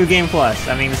power of New Game Plus.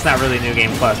 I mean, it's not really New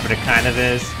Game Plus, but it kind of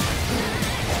is.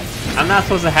 I'm not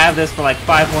supposed to have this for like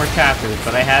 5 more chapters,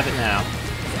 but I have it now.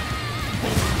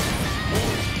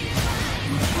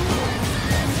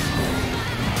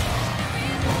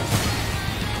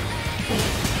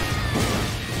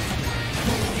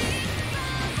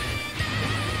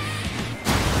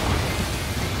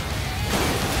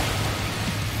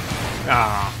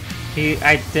 Aw,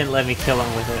 I didn't let me kill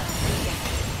him with it.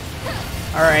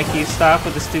 Alright, can you stop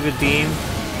with the stupid beam?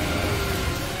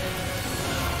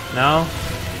 No?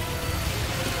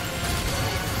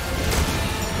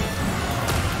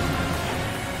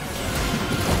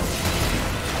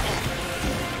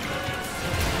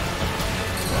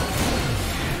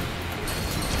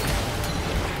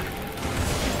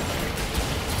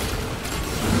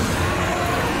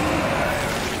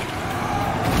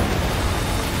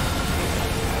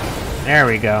 There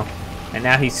we go. And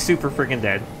now he's super freaking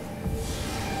dead.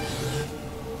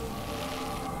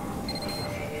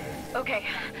 Okay,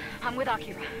 I'm with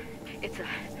Akira.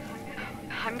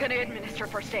 I'm gonna administer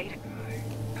first aid.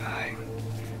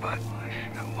 But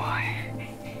why?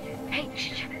 Hey,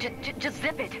 just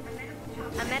zip it.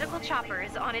 A medical chopper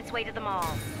is on its way to the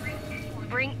mall.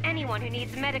 Bring anyone who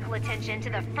needs medical attention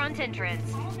to the front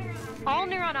entrance. All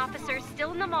Neuron officers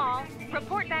still in the mall,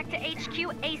 report back to HQ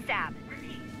ASAP.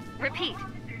 Repeat,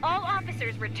 all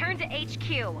officers return to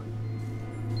HQ.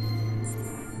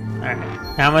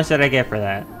 Alright, how much did I get for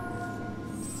that?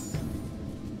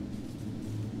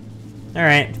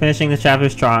 Alright, finishing the chapter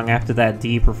strong after that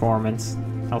D performance.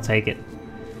 I'll take it.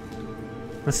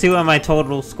 Let's see what my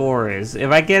total score is.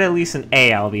 If I get at least an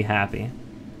A, I'll be happy.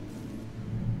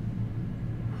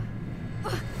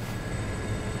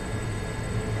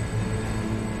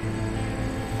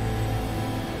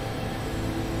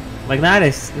 Like not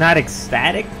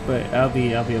ecstatic, but I'll be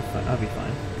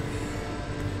fine.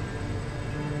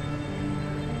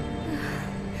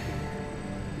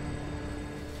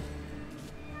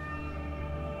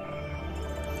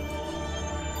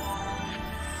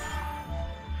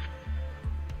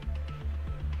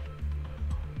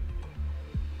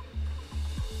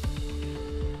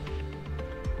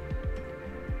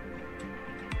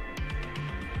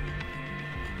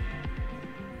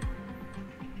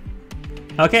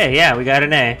 Okay, yeah, we got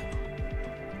an A.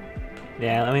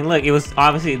 Yeah, I mean, look, it was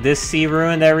obviously this C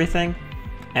ruined everything,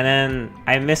 and then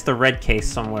I missed a red case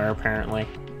somewhere, apparently.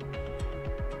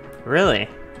 Really?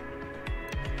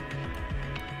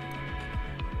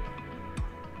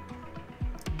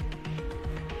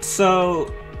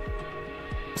 So,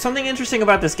 something interesting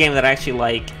about this game that I actually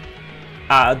like,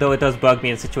 though it does bug me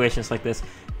in situations like this,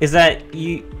 is that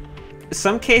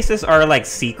some cases are like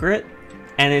secret,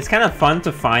 and it's kind of fun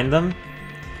to find them.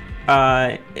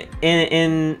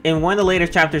 In one of the later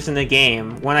chapters in the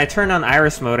game, when I turned on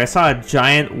Iris mode, I saw a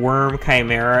giant worm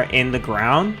chimera in the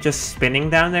ground, just spinning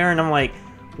down there, and I'm like,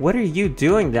 what are you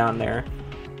doing down there?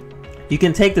 You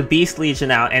can take the Beast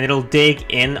Legion out, and it'll dig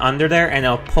in under there, and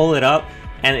it'll pull it up,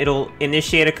 and it'll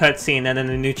initiate a cutscene, and then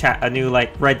a new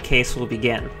like red case will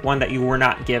begin, one that you were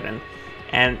not given.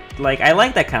 And like, I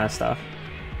like that kind of stuff.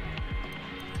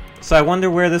 So I wonder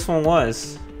where this one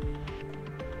was.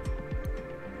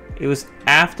 It was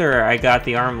after I got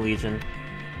the Arm Legion,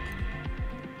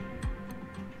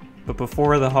 but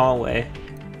before the hallway.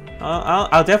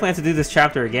 I'll definitely have to do this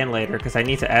chapter again later because I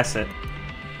need to S it.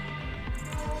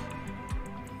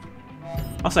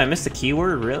 Also, I missed the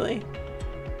keyword, really?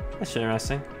 That's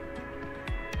interesting.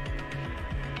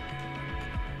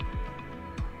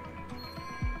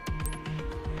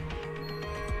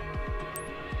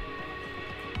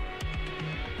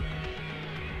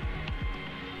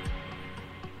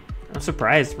 I'm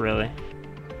surprised, really.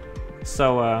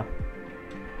 So,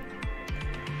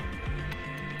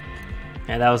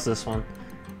 yeah, that was this one.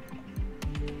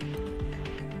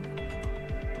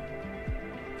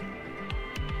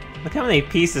 Look how many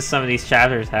pieces some of these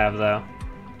chapters have, though.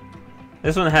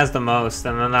 This one has the most,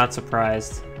 and I'm not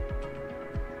surprised.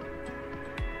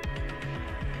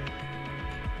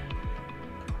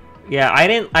 Yeah, I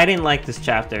didn't like this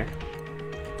chapter.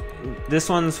 This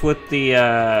one's with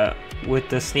the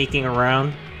sneaking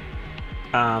around.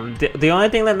 The only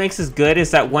thing that makes this good is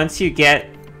that once you get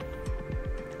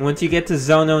to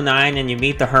Zone 09 and you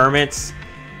meet the hermits,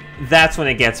 that's when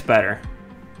it gets better.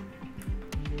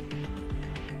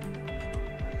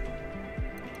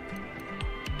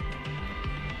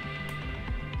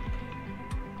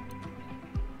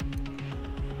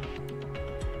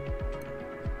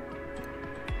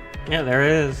 Yeah, there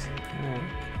it is. Right.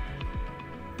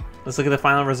 Let's look at the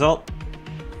final result.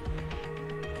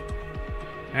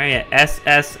 Alright, yeah,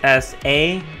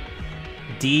 SSSA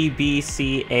DBCABAA.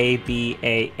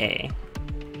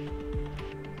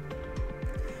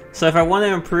 So if I want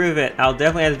to improve it, I'll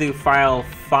definitely have to do file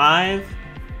 5,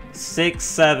 6,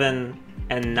 7,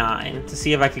 and 9 to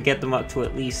see if I could get them up to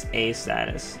at least A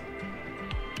status.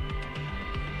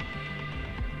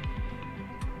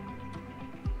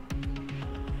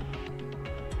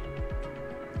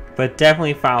 But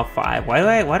definitely file 5.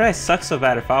 Why do I suck so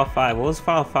bad at file 5? What was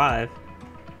file 5?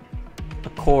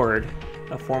 Accord.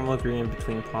 A formal agreement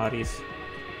between parties.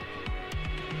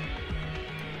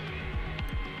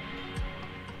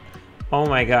 Oh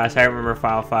my gosh, I remember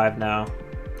file 5 now.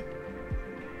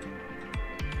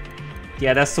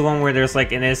 Yeah, that's the one where there's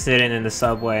like an incident in the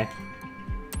subway.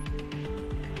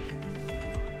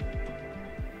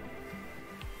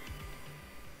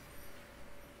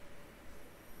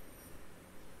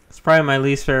 It's probably my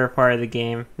least favorite part of the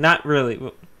game. Not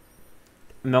really.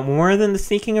 More than the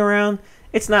sneaking around,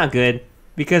 it's not good.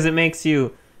 Because it makes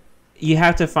you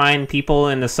have to find people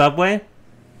in the subway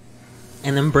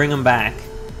and then bring them back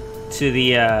to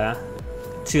the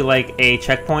to like a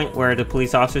checkpoint where the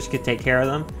police officers could take care of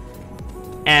them.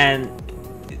 And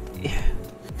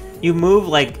you move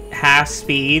like half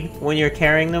speed when you're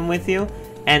carrying them with you,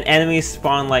 and enemies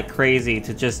spawn like crazy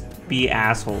to just be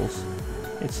assholes.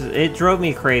 It drove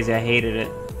me crazy. I hated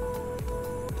it.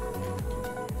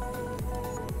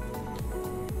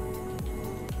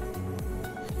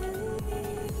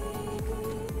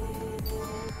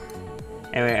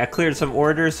 Anyway, I cleared some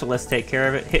orders, so let's take care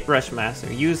of it. Hit Rush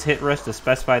Master. Use Hit Rush the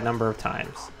specified number of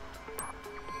times.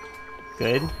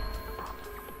 Good.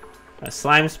 A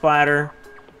Slime Splatter.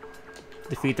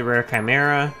 Defeat the Rare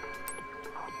Chimera.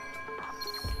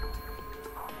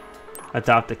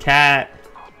 Adopt a cat.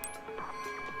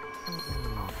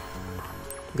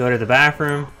 Go to the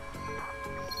bathroom.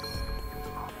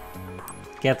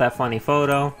 Get that funny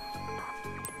photo.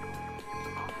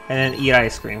 And then eat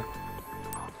ice cream.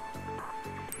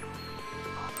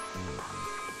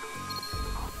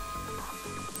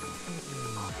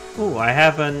 Ooh, I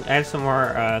have some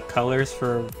more colors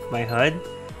for my HUD.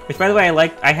 Which, by the way,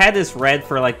 I had this red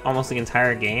for like almost the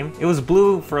entire game. It was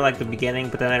blue for like the beginning,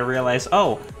 but then I realized,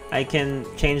 oh, I can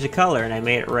change the color, and I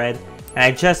made it red. And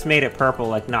I just made it purple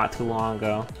like not too long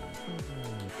ago.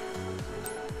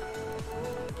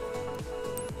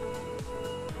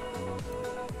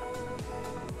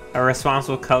 A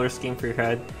responsible color scheme for your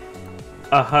HUD.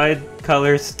 A HUD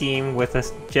color scheme with a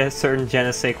certain je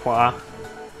ne sais quoi.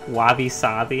 Wabi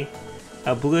Sabi.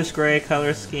 A bluish gray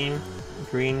color scheme.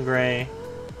 Green gray.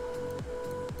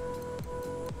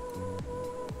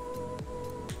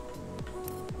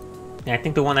 Yeah, I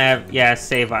think the one I have, yeah,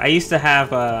 save. I used to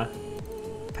have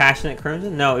Passionate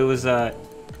Crimson? No, it was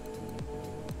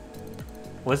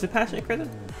was it Passionate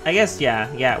Crimson? I guess,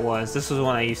 yeah, it was. This was the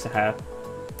one I used to have.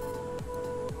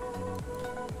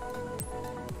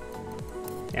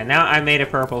 Yeah, now I made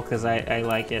it purple because I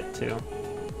like it too.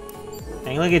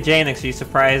 And look at Janix, are you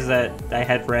surprised that I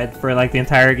had red for like the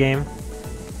entire game?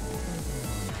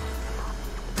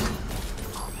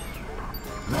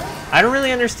 I don't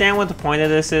really understand what the point of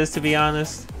this is, to be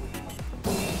honest.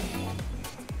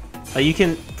 Like, you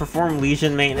can perform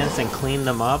Legion maintenance and clean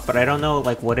them up, but I don't know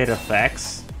like what it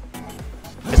affects.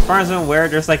 As far as I'm aware,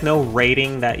 there's like no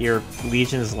rating that your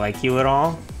Legions like you at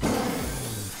all.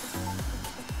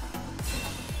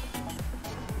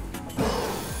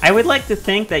 I would like to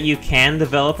think that you can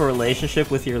develop a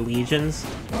relationship with your Legions,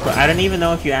 but I don't even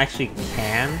know if you actually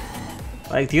can.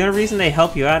 Like, the only reason they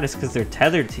help you out is because they're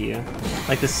tethered to you.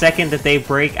 Like, the second that they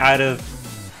break out of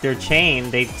their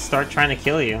chain, they start trying to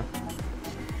kill you.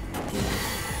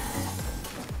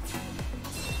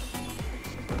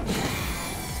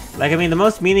 Like, I mean, the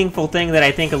most meaningful thing that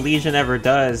I think a Legion ever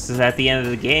does is at the end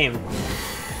of the game.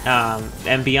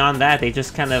 And beyond that, they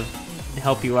just kind of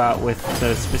help you out with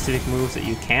the specific moves that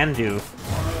you can do.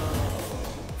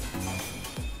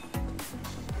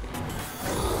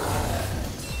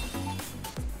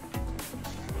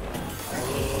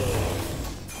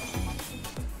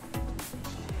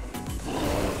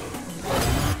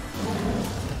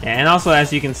 And also,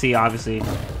 as you can see, obviously,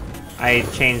 I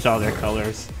changed all their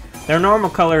colors. Their normal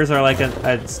colors are like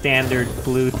a standard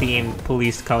blue-themed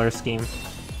police color scheme.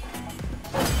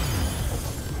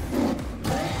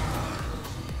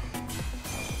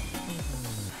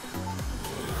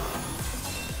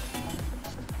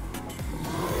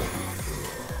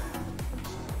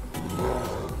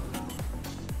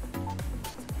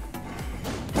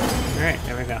 Alright,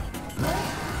 there we go.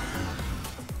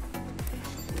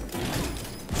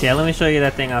 So yeah, let me show you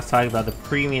that thing I was talking about, the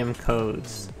premium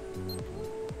codes.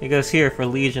 It goes here for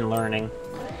Legion learning.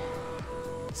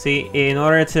 See, in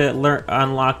order to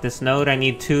unlock this node, I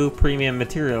need 2 premium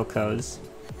material codes.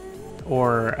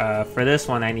 Or, for this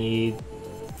one, I need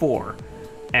 4.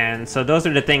 And so those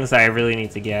are the things that I really need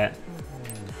to get.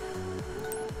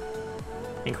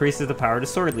 Increases the power to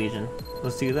Sword Legion.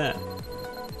 Let's do that.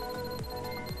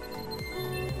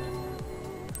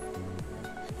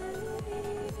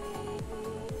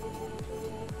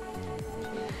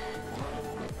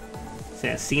 So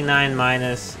yeah, C9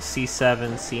 minus,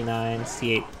 C7, C9,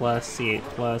 C8 plus, C8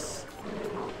 plus.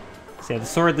 So yeah, the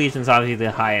Sword Legion's obviously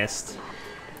the highest,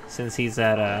 since he's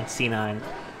at C9.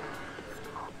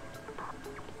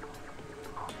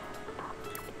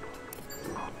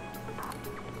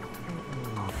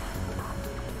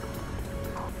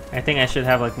 I think I should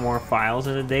have like more files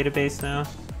in the database now.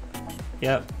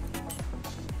 Yep.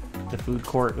 The food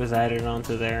court was added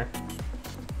onto there.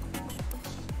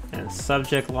 And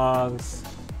subject logs.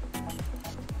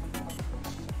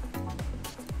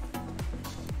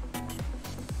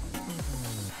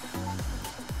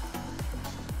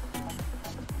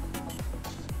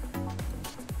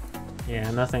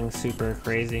 Yeah, nothing super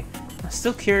crazy. I'm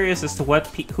still curious as to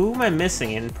who am I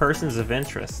missing in persons of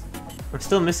interest? We're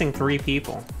still missing 3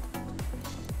 people.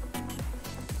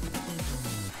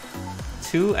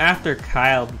 2 after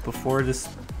Kyle, but before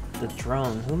the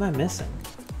drone. Who am I missing?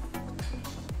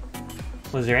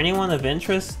 Was there anyone of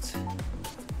interest?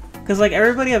 Because, like,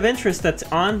 everybody of interest that's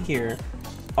on here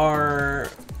are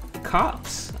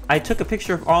cops. I took a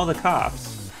picture of all the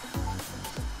cops.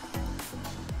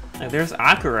 Like, there's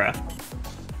Akira.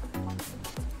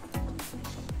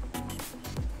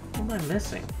 Who am I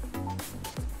missing?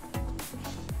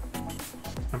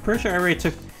 I'm pretty sure I already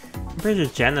took... I'm pretty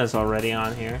sure Jenna's already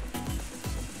on here.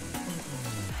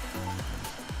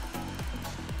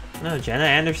 No, Jenna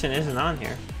Anderson isn't on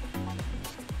here.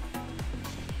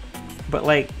 But,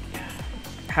 like,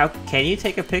 how can you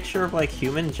take a picture of, like,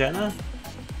 human Jenna?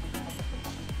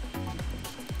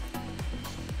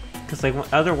 Because, like,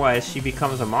 otherwise she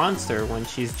becomes a monster when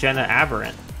she's Jenna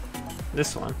Aberrant.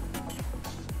 This one.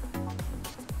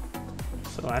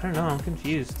 So, I don't know, I'm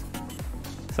confused.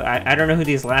 So, I don't know who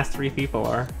these last 3 people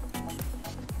are.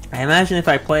 I imagine if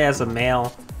I play as a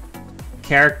male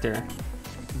character,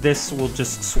 this will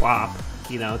just swap,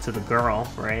 you know, to the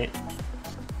girl, right?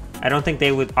 I don't think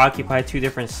they would occupy 2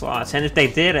 different slots. And if they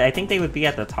did, I think they would be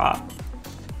at the top.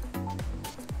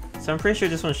 So I'm pretty sure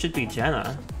this one should be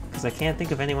Jenna, because I can't think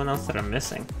of anyone else that I'm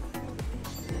missing.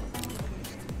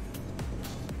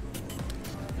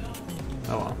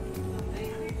 Oh well.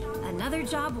 Another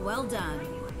job well done.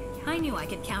 I knew I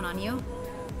could count on you.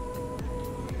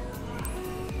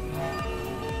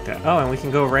 Okay. Oh, and we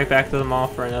can go right back to the mall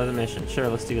for another mission. Sure,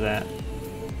 let's do that.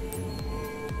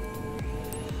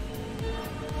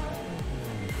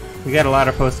 We got a lot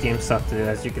of post-game stuff to do,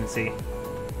 as you can see.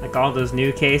 Like all those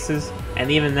new cases, and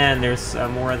even then there's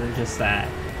more than just that.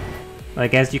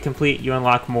 Like as you complete, you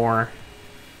unlock more.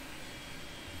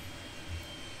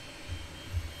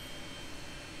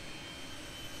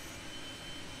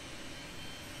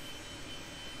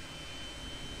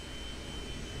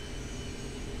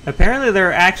 Apparently there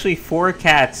are actually 4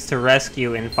 cats to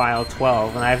rescue in File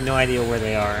 12, and I have no idea where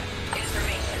they are.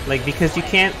 Like, because you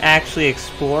can't actually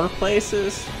explore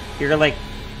places, you're like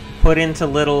put into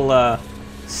little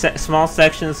small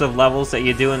sections of levels that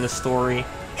you do in the story,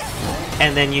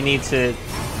 and then you need to...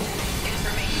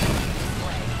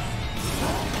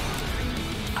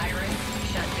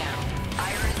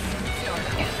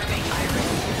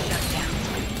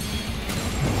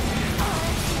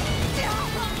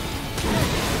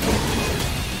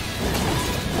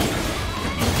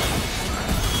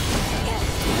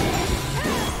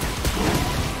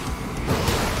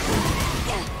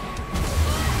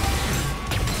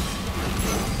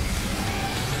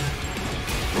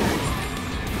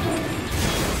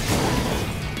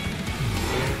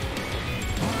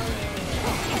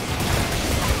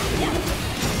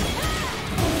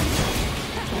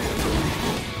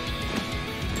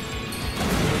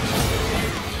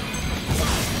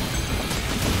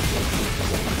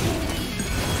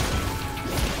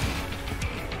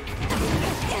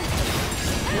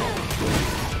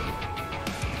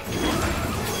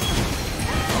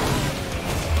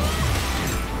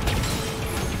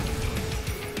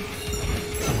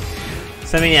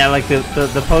 So I mean, yeah, like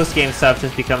the post-game stuff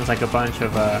just becomes like a bunch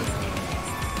of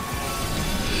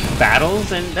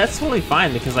battles, and that's totally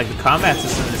fine because like the combat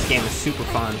system in this game is super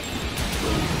fun.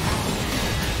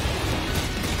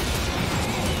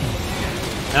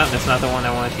 No, that's not the one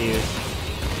I wanted to use.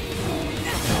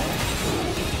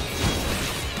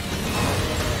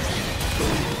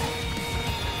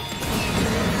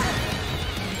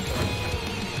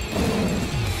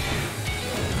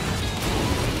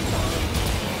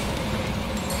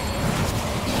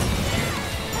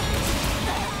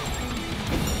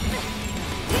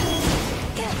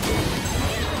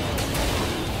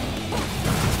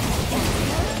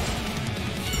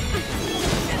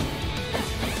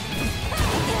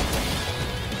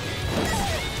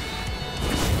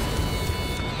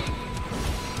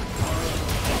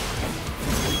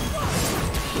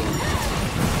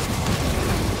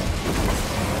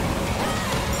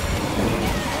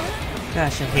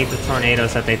 Gosh, I hate the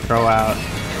tornadoes that they throw out.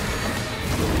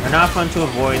 They're not fun to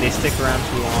avoid, they stick around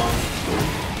too long.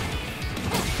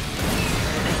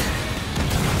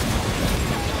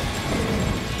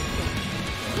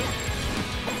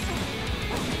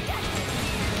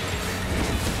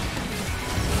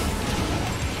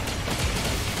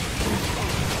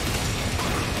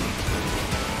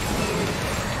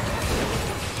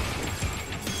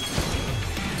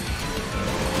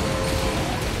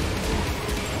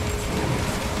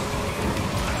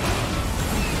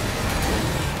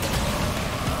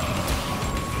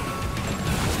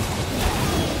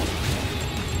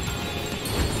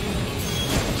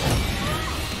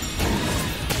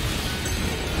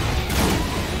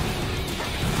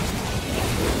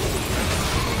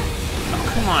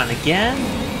 Come on, again?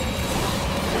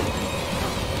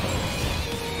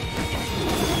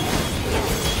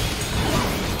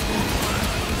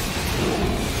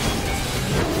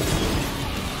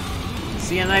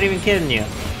 See, I'm not even kidding you.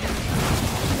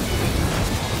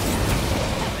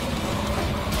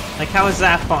 Like, how is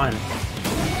that fun?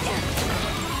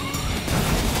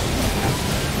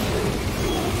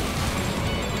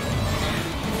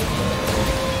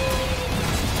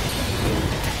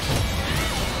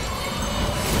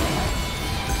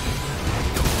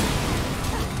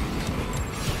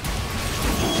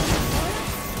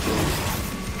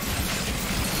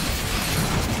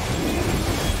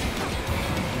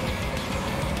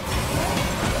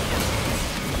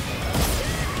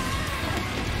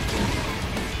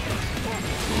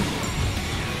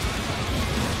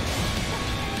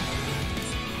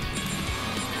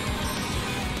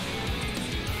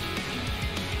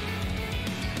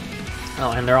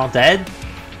 Oh, and they're all dead?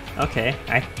 Okay,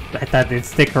 I thought they'd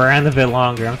stick around a bit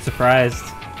longer. I'm surprised.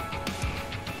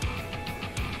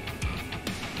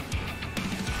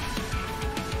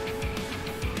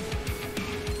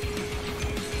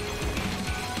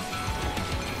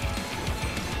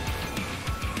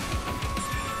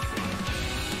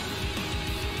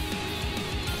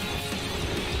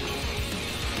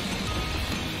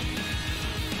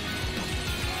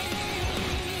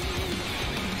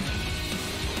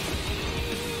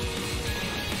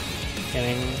 I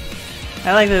mean,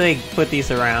 I like that they put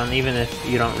these around, even if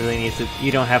you don't really need to.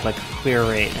 You don't have like a clear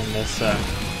rate in this. I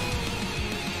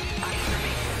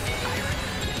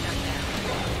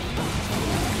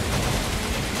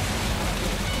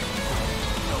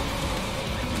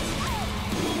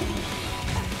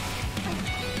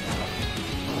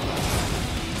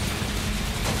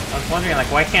was wondering,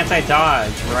 like, why can't I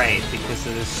dodge right? Because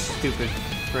of this stupid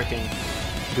frickin'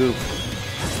 goop. Our squadron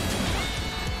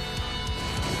is under attack.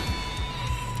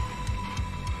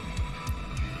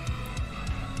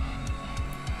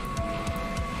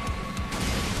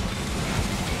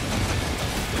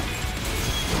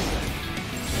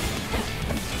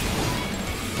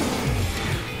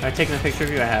 I taken a picture of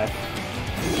you? I have.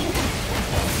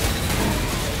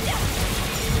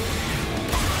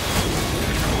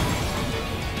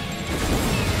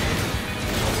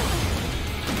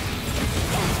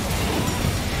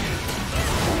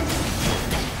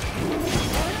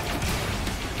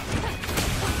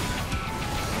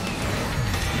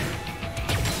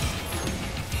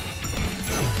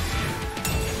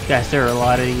 Gosh, there are a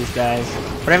lot of these guys.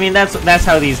 But I mean, that's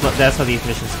how these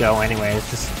missions go anyway. It's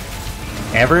just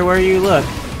everywhere you look.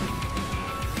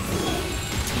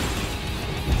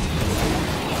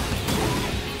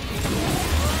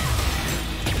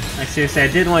 Like seriously, I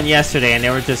did one yesterday, and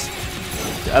there were just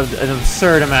an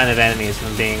absurd amount of enemies. If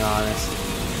I'm being honest.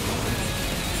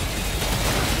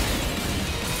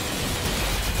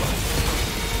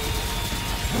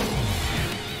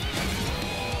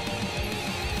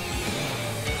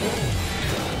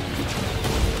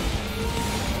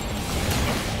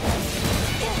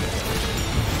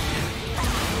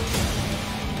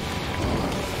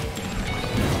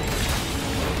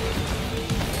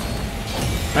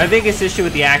 My biggest issue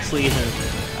with the Axe Legion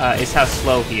is how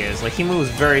slow he is. Like, he moves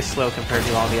very slow compared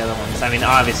to all the other ones. I mean,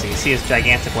 obviously, you see his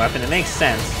gigantic weapon, it makes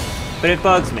sense, but it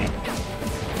bugs me.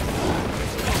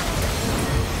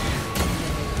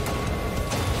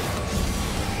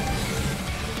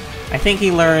 I think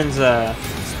he learns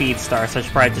Speed Star, so I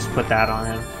should probably just put that on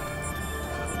him.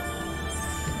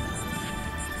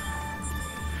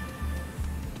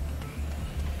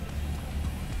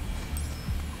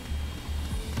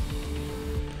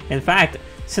 In fact,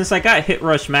 since I got Hit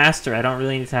Rush Master, I don't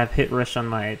really need to have Hit Rush on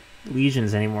my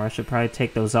Legions anymore. I should probably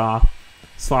take those off,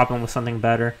 swap them with something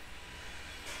better.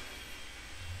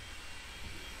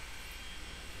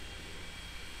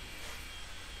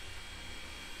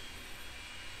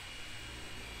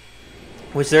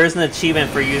 Which there is an achievement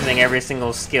for using every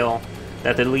single skill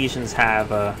that the Legions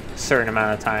have a certain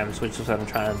amount of times, which is what I'm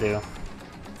trying to do.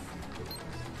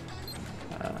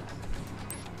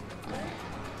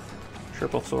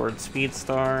 Triple Sword, Speed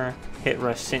Star, Hit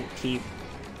Rush, Scent Keep.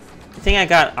 I think I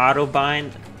got Auto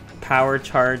Bind, Power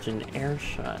Charge, and Air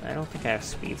Shot. I don't think I have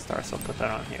Speed Star, so I'll put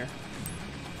that on here.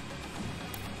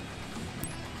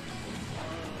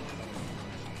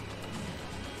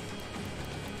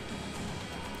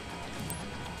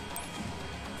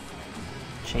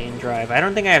 Chain Drive. I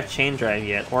don't think I have Chain Drive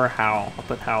yet, or Howl. I'll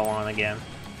put Howl on again.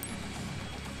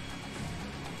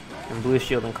 And Blue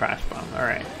Shield and Crash Bomb.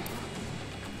 Alright.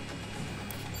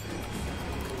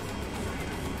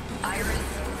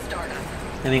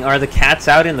 I mean, are the cats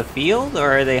out in the field,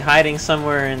 or are they hiding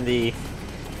somewhere in the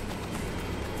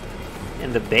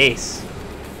base?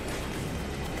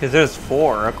 Because there's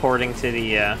 4, according to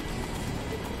the.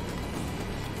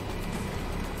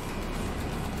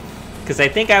 Because I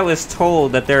think I was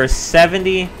told that there are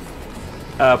 70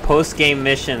 post-game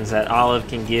missions that Olive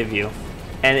can give you,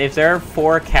 and if there are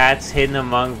 4 cats hidden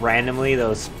among randomly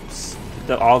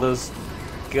all those,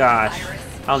 gosh,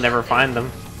 I'll never find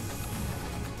them.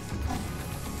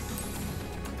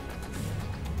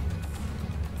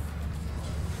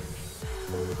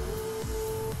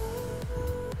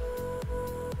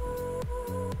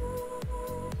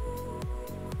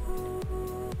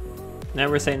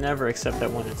 Never say never, except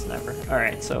that when it's never.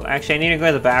 Alright, so actually I need to go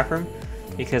to the bathroom,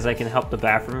 because I can help the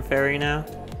bathroom fairy now.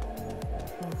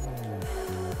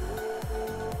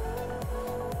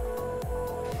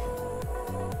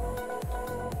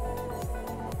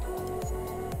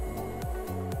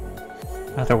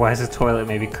 Otherwise the toilet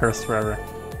may be cursed forever.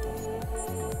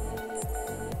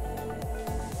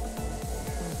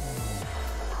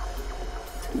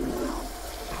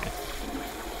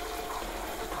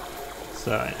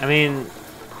 So, I mean,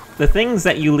 the things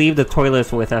that you leave the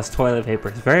toilets with as toilet paper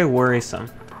is very worrisome.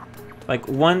 Like,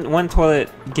 one toilet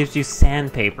gives you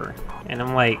sandpaper, and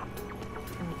I'm like...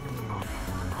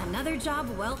 Another job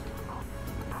well...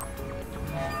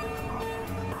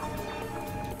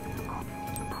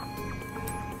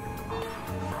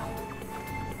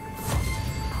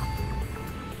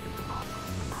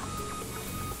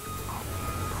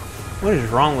 What is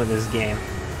wrong with this game?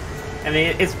 I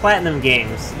mean, it's Platinum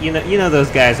Games. You know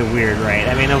those guys are weird, right?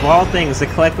 I mean, of all things, the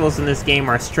collectibles in this game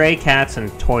are stray cats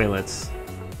and toilets.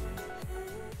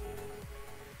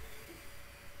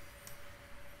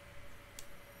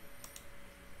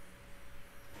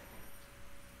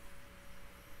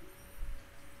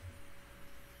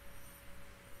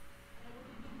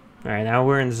 Alright, now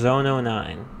we're in Zone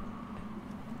 09,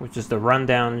 which is the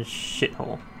rundown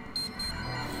shithole.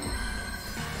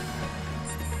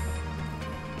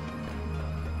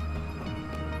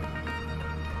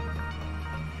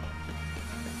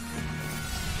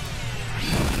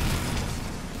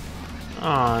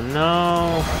 Oh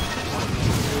no.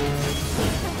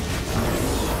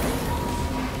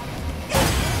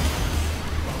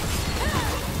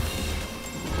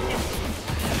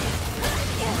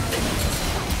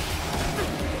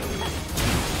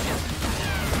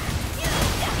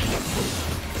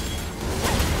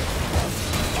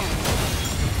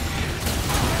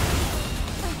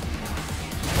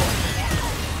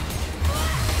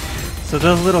 So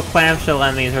those little clamshell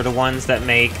enemies are the ones that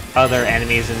make other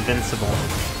enemies invincible.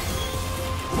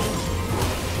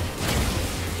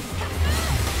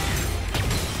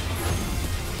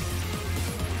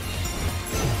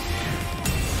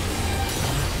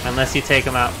 Unless you take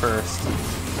them out first.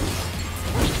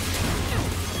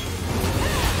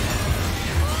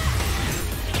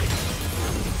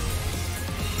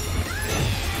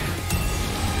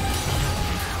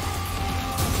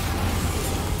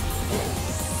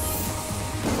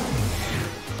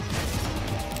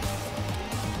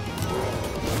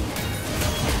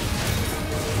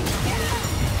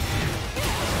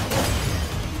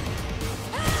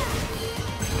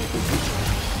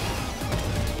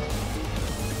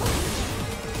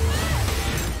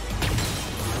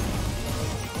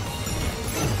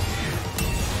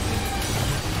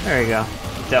 There you go.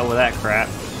 Dealt with that crap.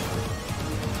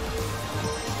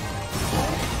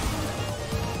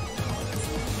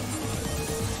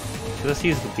 So let's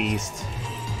use the beast.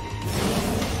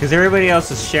 Because everybody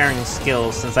else is sharing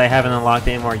skills since I haven't unlocked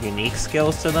any more unique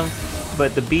skills to them.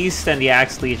 But the beast and the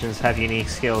axe legions have unique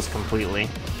skills completely.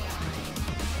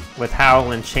 With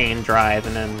Howl and Chain Drive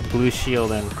and then Blue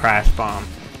Shield and Crash Bomb.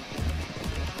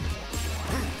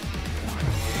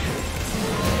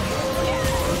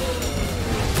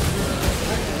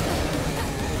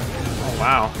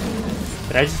 Wow.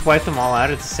 Did I just wipe them all out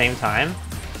at the same time?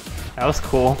 That was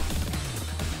cool.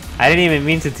 I didn't even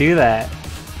mean to do that.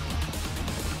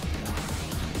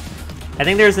 I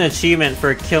think there's an achievement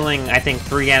for killing, I think,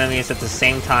 3 enemies at the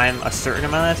same time a certain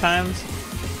amount of times.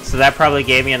 So that probably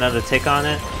gave me another tick on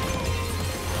it.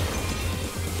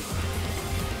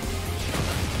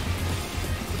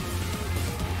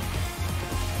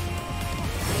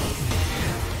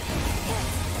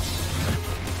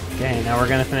 Okay, now we're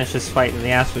gonna finish this fight in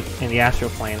the astral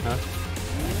plane, huh?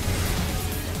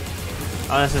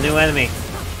 Oh, that's a new enemy.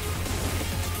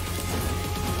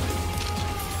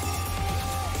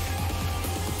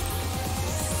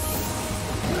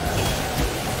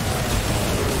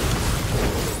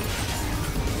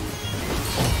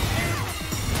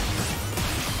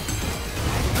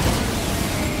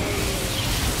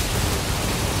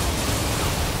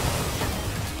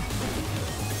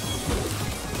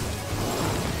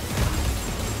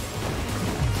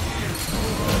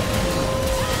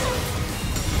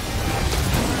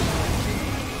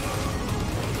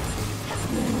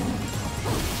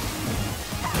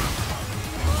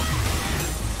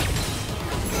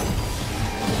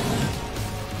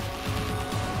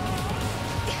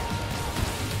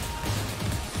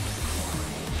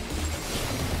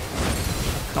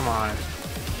 Come on.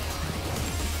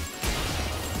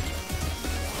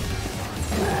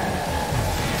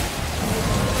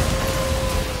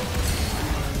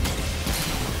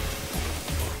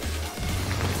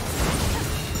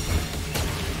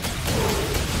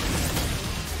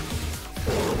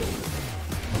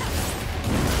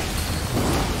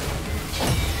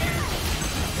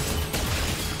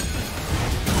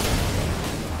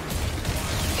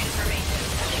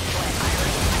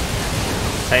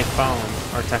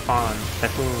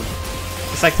 Typhoon.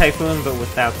 It's like Typhoon, but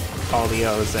without all the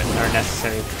O's that are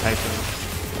necessary for Typhoon.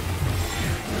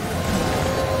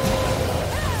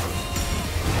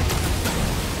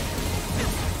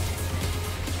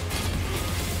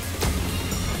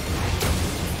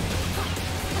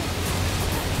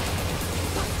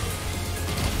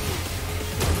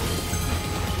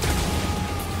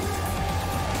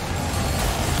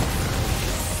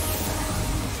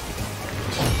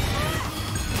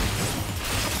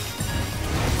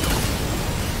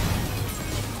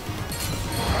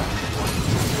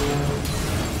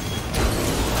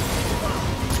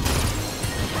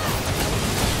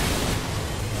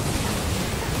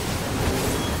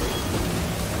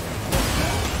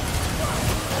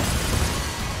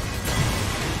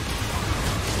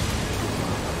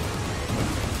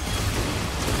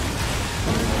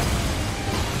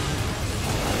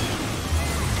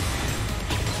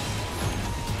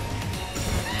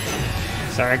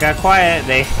 Sorry I got quiet.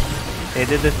 They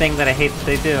did the thing that I hate that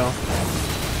they do.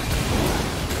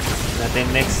 That they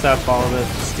mixed up all the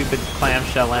stupid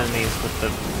clamshell enemies with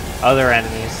the other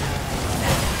enemies.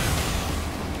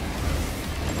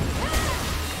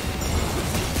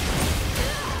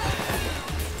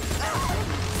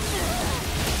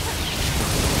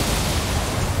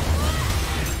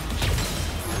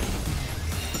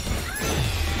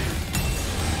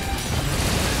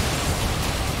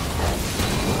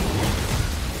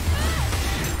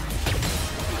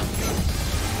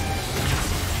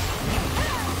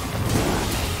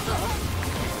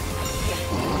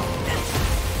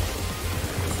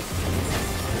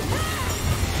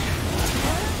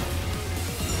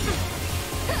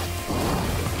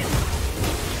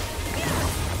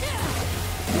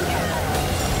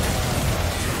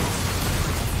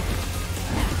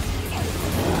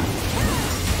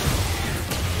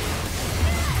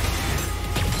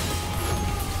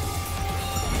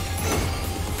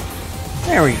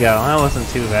 There we go. That wasn't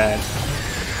too bad.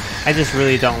 I just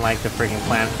really don't like the freaking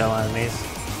clamshell enemies.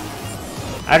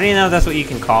 I don't even know if that's what you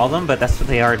can call them, but that's what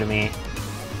they are to me.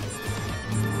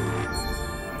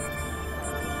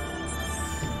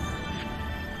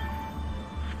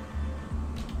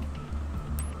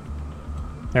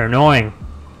 They're annoying.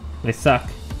 They suck.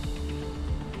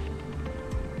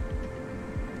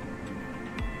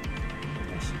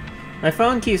 My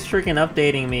phone keeps freaking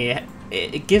updating me.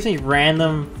 It gives me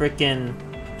random freaking...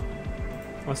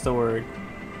 What's the word?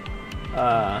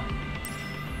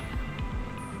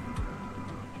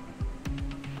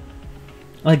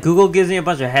 Like Google gives me a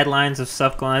bunch of headlines of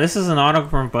stuff going on. This is an article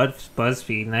from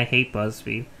BuzzFeed, and I hate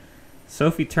BuzzFeed.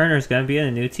 Sophie Turner's gonna be in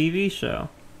a new TV show.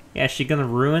 Yeah, is she gonna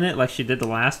ruin it like she did the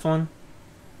last one?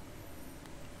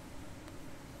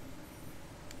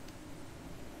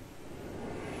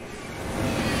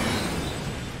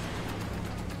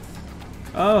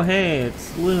 Oh hey,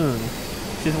 it's Loon.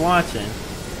 She's watching.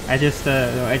 I just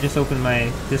opened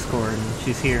my Discord and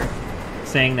she's here,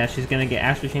 saying that she's gonna get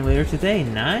Astral Chain later today.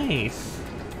 Nice.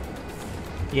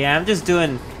 Yeah, I'm just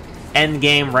doing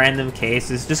endgame random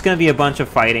cases. Just gonna be a bunch of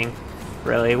fighting,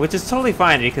 really, which is totally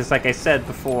fine because, like I said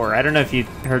before, I don't know if you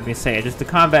heard me say it, just the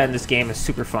combat in this game is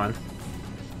super fun.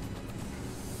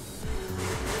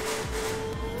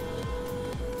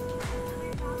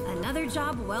 Another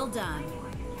job well done.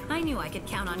 I knew I could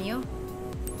count on you.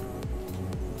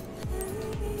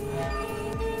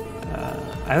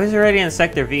 I was already in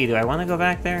Sector V. Do I want to go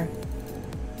back there?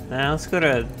 Nah, let's go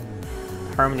to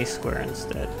Harmony Square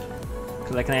instead.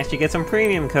 Because I can actually get some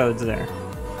premium codes there.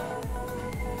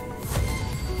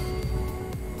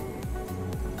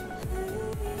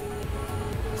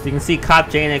 So you can see Cop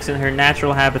Janix in her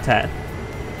natural habitat.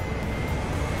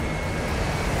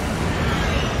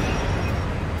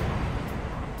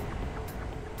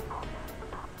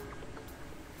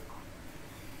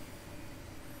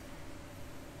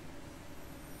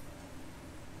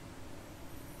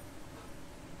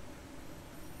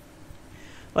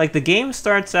 Like, the game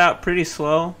starts out pretty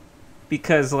slow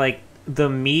because, like, the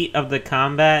meat of the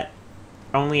combat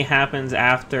only happens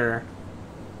after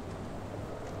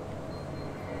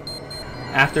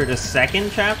the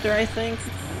second chapter, I think.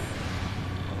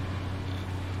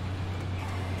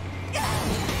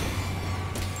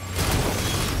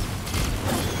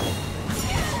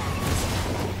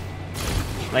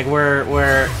 Like,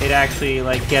 where it actually,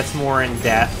 like, gets more in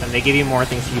depth and they give you more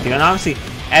things you can do. And obviously,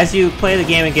 as you play the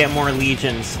game and get more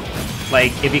legions,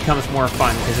 like, it becomes more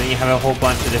fun, because then you have a whole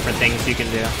bunch of different things you can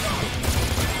do.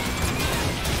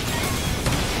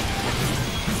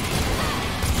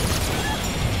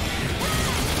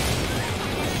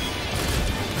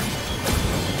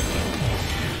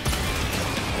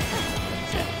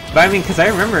 But I mean, because I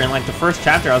remember in, like, the first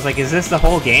chapter, I was like, is this the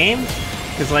whole game?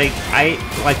 Because, like,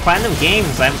 Platinum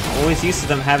games, I'm always used to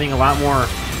them having a lot more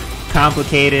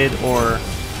complicated or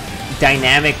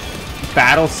dynamic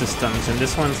battle systems, and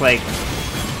this one's like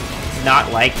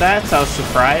not like that, so I was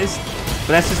surprised, but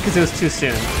that's just because it was too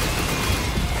soon.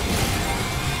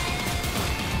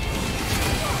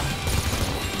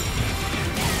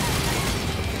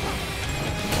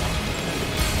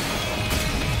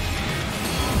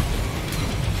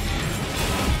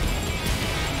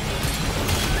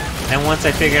 And once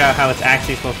I figured out how it's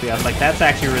actually supposed to be, I was like, that's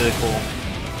actually really cool.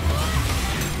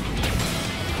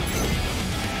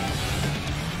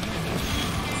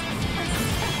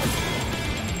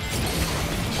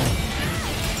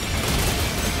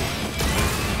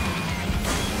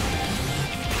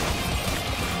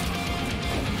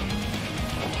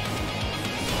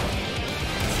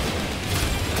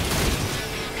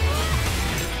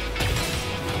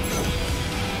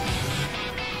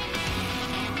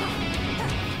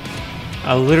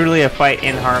 Literally a fight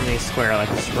in Harmony Square, like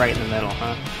just right in the middle,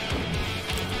 huh?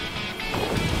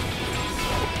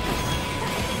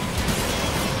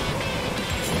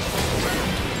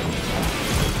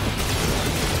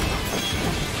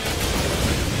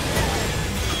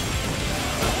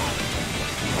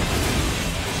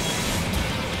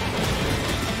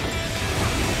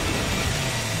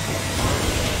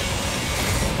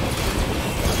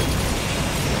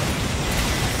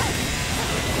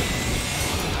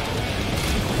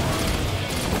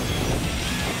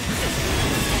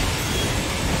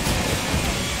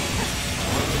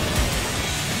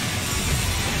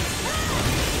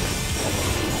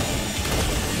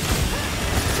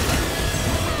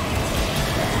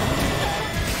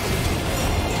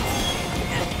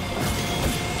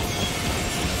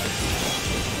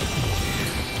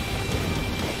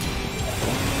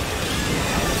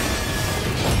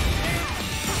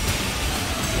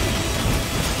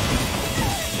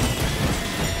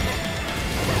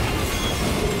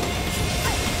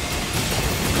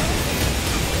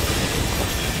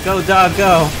 Go, dog,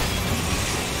 go!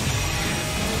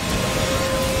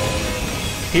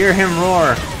 Hear him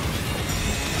roar!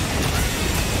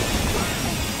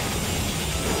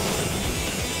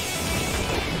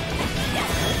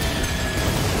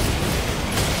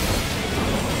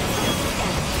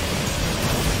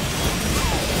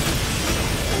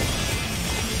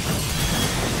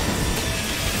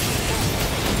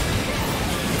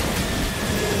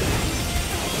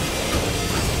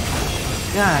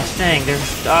 Gosh dang,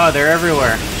 they're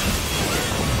everywhere.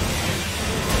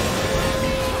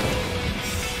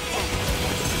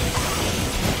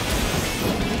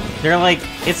 They're like,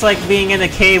 it's like being in a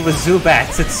cave with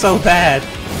Zubats, it's so bad.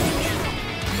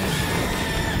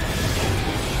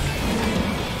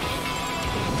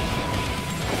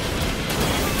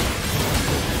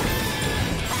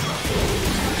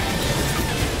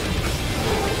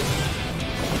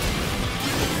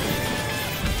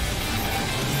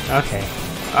 Okay.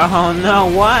 Oh no,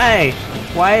 why?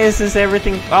 Why is this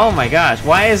everything? Oh my gosh,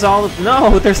 why is all of...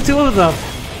 No, there's two of them!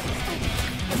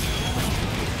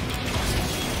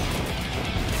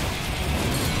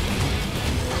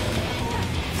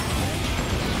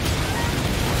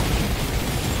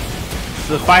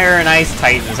 The Fire and Ice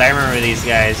Titans, I remember these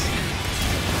guys.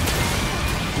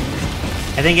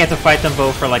 I think you have to fight them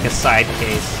both for like a side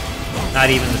case, not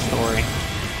even the story.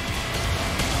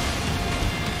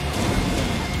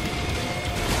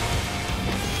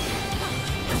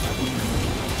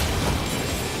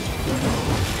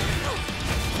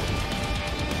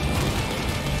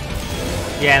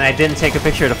 Yeah, and I didn't take a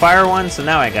picture of the fire one, so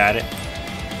now I got it.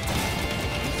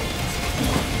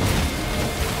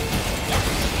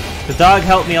 The dog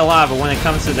helped me a lot, but when it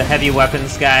comes to the heavy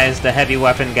weapons guys, the heavy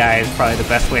weapon guy is probably the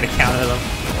best way to counter them.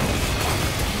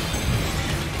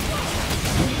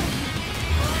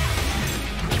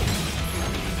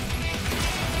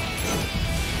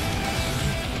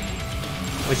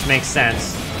 Which makes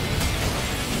sense.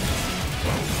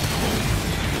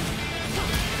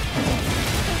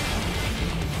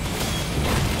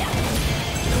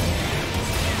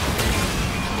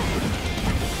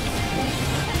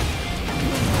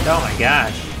 Oh my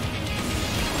gosh.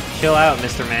 Chill out,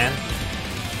 Mr. Man.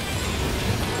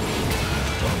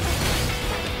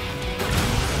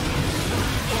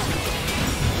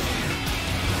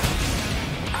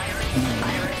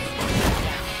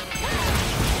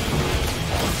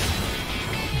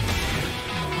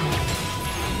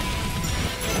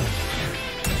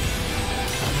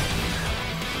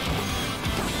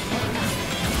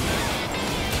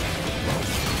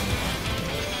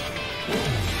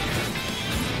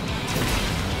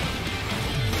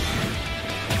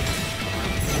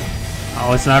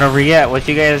 Oh, it's not over yet. What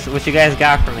you guys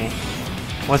got for me?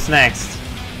 What's next?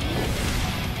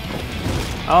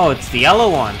 Oh, it's the yellow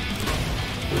one.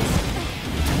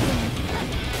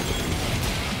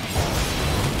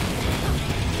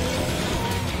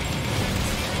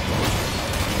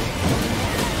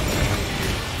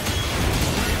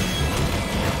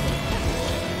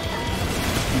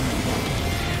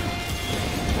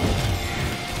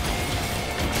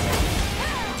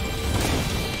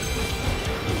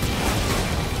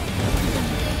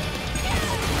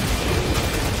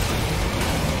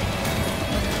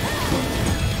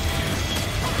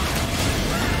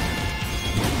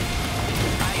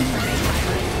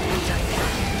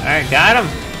 Alright, got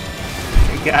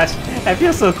him! Gosh, I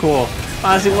feel so cool.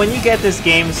 Honestly, when you get this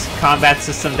game's combat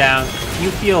system down, you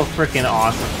feel freaking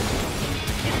awesome.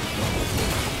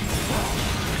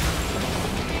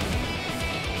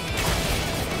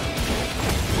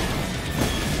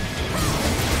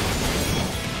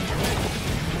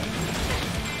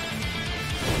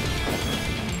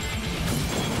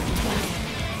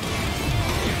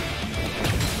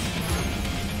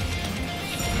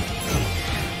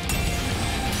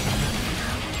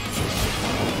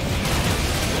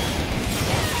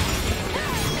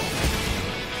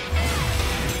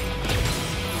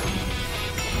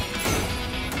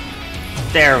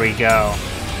 There we go.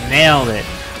 Nailed it.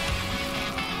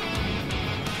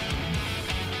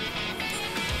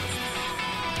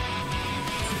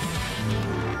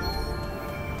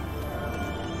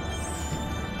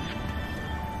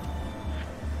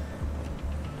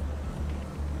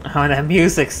 Oh, that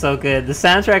music's so good. The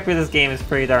soundtrack for this game is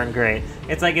pretty darn great.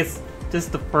 It's like it's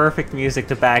just the perfect music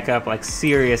to back up like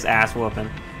serious ass whooping.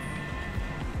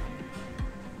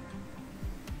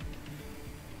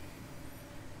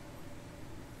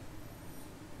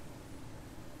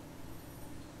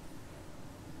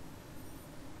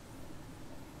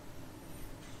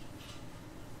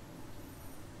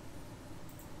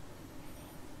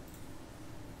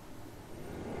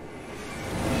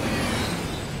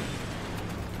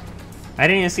 I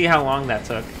didn't even see how long that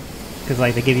took. Because,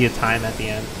 like, they give you a time at the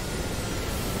end.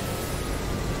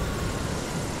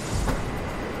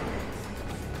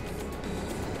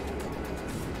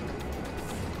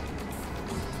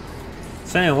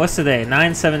 So anyway, what's today?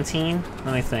 9/17?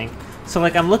 Let me think. So,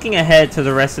 like, I'm looking ahead to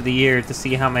the rest of the year to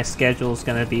see how my schedule is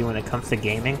going to be when it comes to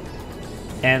gaming.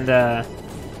 And,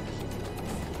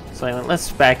 so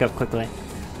let's back up quickly.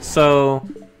 So,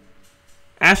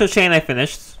 Astral Chain I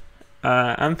finished.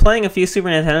 I'm playing a few Super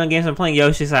Nintendo games. I'm playing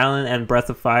Yoshi's Island and Breath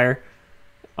of Fire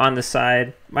on the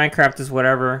side. Minecraft is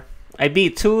whatever. I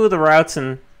beat 2 of the routes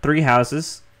and 3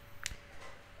 houses.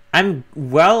 I'm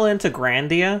well into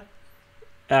Grandia.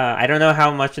 I don't know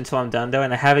how much until I'm done, though,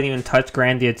 and I haven't even touched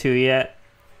Grandia 2 yet.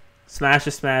 Smash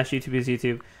is Smash, YouTube is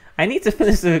YouTube. I need to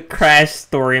finish the Crash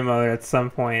story mode at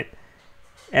some point.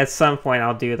 At some point,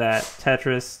 I'll do that.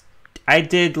 Tetris. I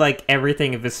did, like,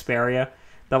 everything in Vesperia.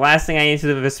 The last thing I need to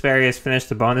do in Vesperia is finish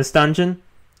the bonus dungeon,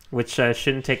 which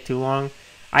shouldn't take too long.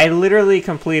 I literally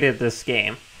completed this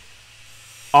game.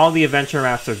 All the adventure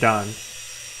maps are done.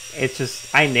 It's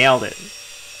just, I nailed it.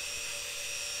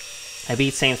 I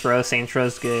beat Saints Row. Saints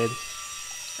Row's good.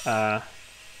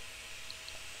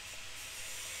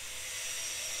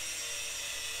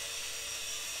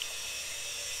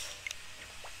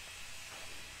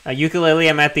 Ukulele,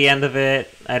 I'm at the end of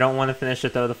it. I don't want to finish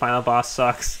it, though. The final boss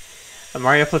sucks.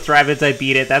 Mario plus Rabbids, I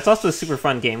beat it. That's also a super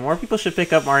fun game. More people should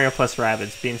pick up Mario plus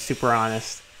Rabbids, being super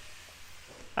honest.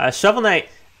 Shovel Knight,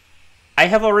 I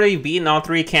have already beaten all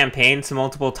 3 campaigns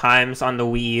multiple times on the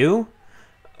Wii U.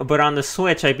 But on the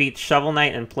Switch, I beat Shovel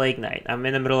Knight and Plague Knight. I'm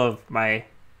in the middle of my...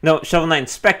 No, Shovel Knight and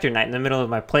Spectre Knight in the middle of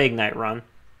my Plague Knight run.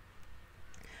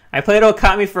 I played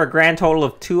Okami for a grand total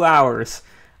of 2 hours.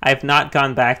 I have not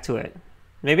gone back to it.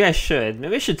 Maybe I should.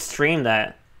 Maybe I should stream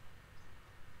that.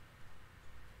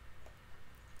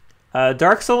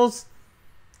 Dark Souls,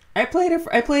 I played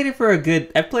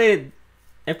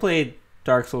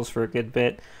Dark Souls for a good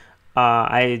bit.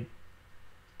 I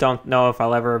don't know if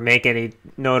I'll ever make any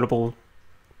notable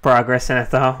progress in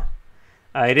it, though.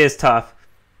 It is tough.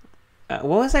 What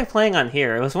was I playing on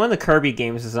here? It was one of the Kirby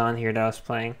games is on here that I was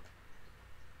playing.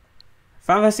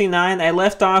 Final Fantasy 9, I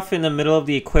left off in the middle of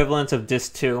the equivalent of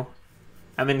Disc 2.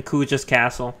 I'm in Kuja's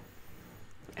castle.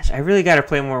 I really gotta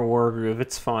play more Wargroove.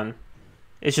 It's fun.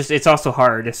 It's also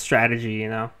hard. It's strategy, you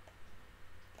know.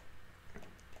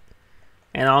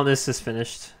 And all this is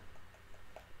finished.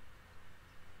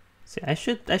 See, I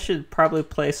should probably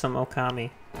play some Okami.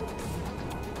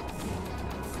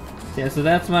 Yeah, so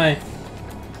that's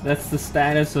the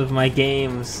status of my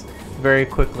games very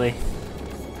quickly.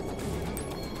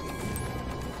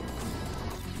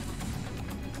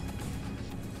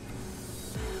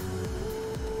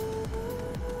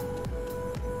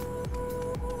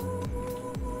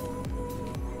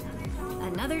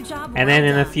 And then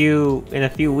in a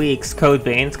few weeks, Code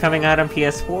Vein's coming out on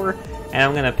PS4, and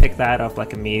I'm gonna pick that up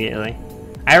like immediately.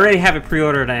 I already have it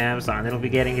pre-ordered on Amazon. It'll be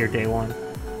getting here day 1.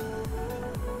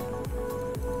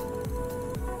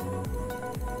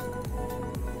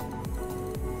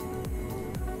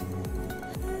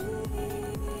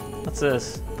 What's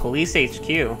this? Police HQ.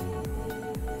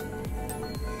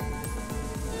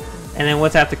 And then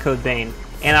what's after Code Vein?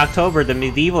 In October, the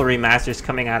Medieval remaster is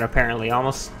coming out apparently,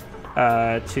 almost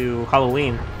to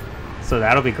Halloween, so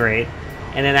that'll be great.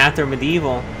 And then after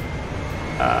Medieval,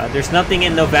 there's nothing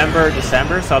in November or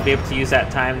December, so I'll be able to use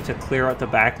that time to clear out the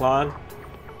backlog.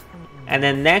 And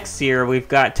then next year we've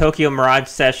got Tokyo Mirage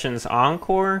Sessions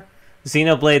Encore,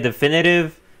 Xenoblade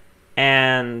Definitive,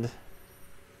 and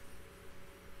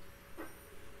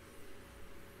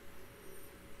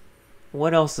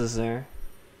what else is there?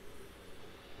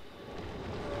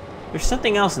 There's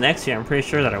something else next year, I'm pretty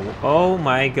sure that oh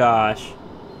my gosh.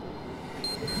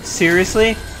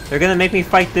 Seriously? They're gonna make me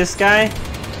fight this guy?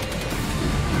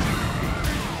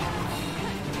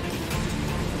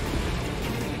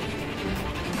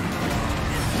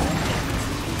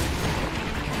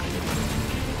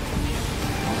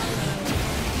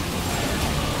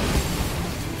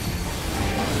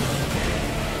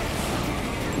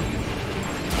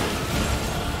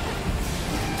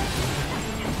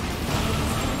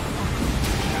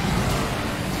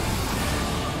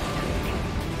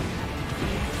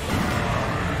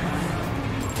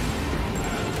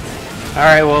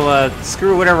 Alright, well,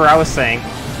 screw whatever I was saying.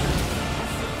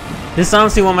 This is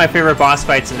honestly one of my favorite boss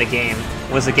fights in the game,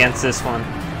 was against this one.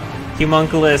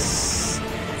 Homunculus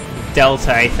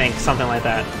Delta, I think, something like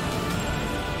that.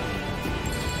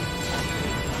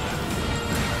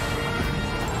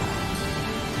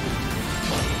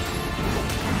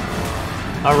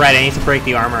 Alright, I need to break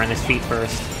the armor on his feet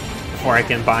first, before I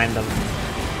can bind them.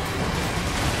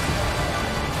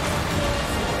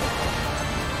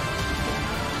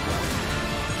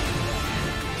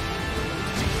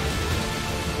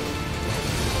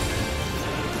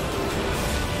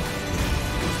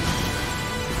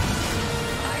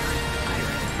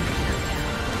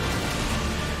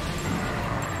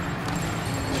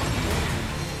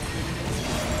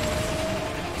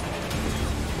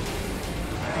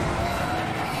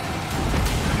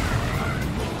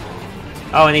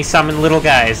 Oh, and he summoned little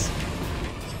guys.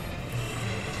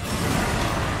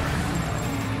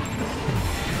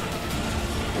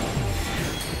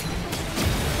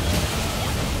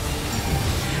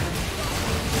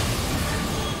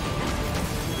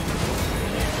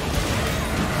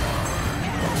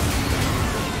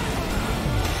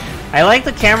 I like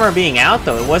the camera being out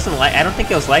though. It wasn't like, I don't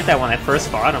think it was like that when I first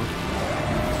fought him.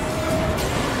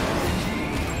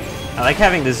 I like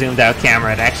having the zoomed out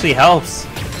camera. It actually helps.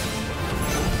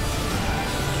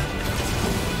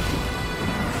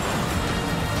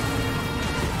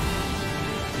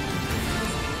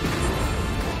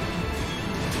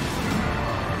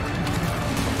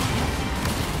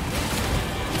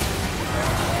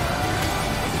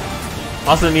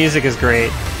 Also, the music is great.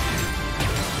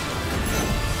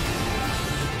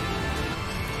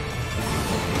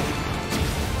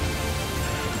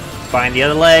 Find the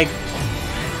other leg.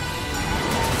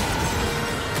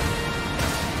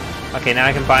 Okay, now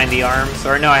I can bind the arms.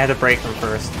 Or no, I had to break them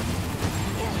first.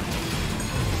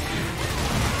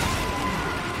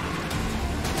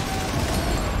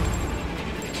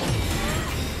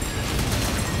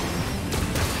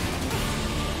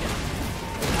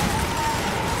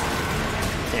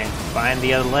 Okay, bind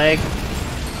the other leg.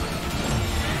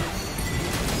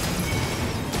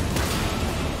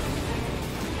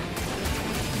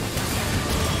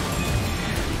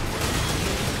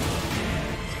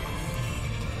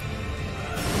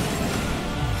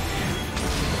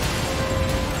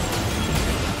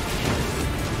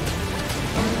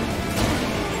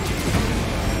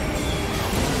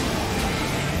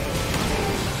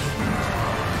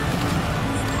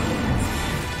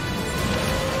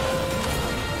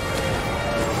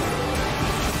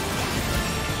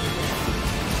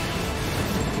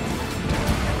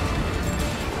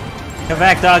 Come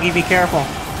back, doggy, be careful.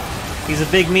 He's a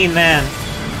big mean man.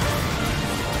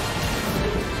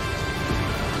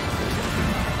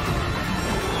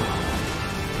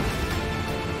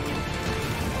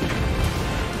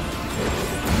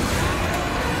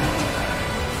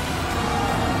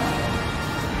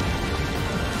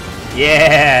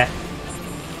 Yeah!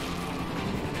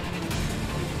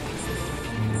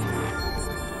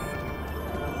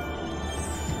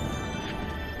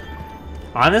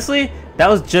 Honestly, that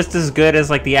was just as good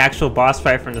as like the actual boss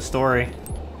fight from the story.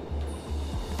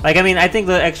 Like, I mean, I think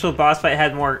the actual boss fight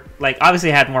had more, like,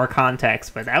 obviously had more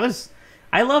context, but that was,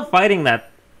 I love fighting that.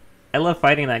 I love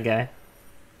fighting that guy.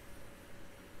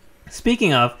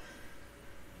 Speaking of,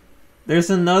 there's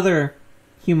another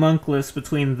homunculus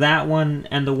between that one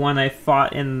and the one I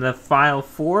fought in the File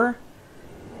 4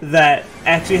 that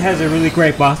actually has a really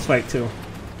great boss fight too.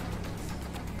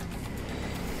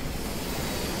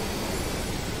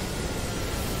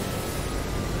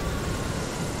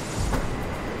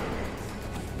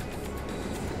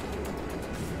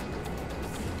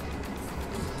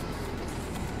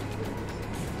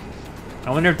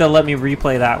 I wonder if they'll let me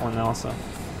replay that one also.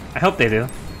 I hope they do.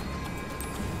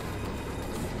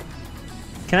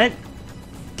 Can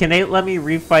they let me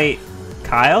refight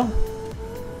Kyle?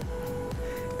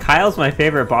 Kyle's my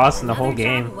favorite boss in the whole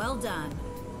game. Well done.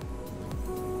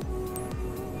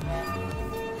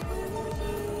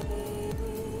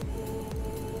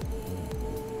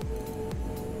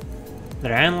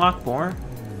 Did I unlock more?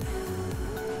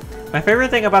 My favorite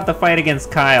thing about the fight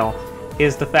against Kyle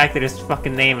is the fact that his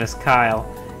fucking name is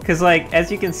Kyle. Cause like,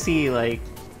 as you can see, like,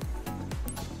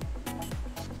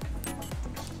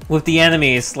 with the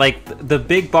enemies, like, the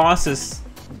big bosses,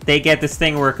 they get this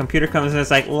thing where a computer comes in and it's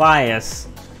like, Laius,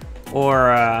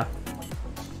 or,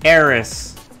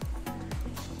 Eris,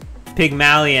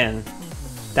 Pygmalion,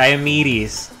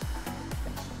 Diomedes.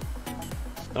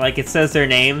 Like, it says their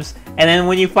names, and then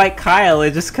when you fight Kyle,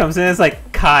 it just comes in as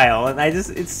like, Kyle, and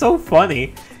it's so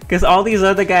funny. Because all these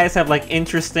other guys have, like,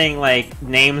 interesting, like,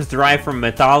 names derived from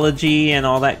mythology and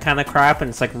all that kind of crap, and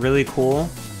it's, like, really cool.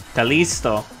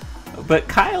 Callisto. But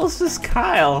Kyle's just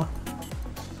Kyle.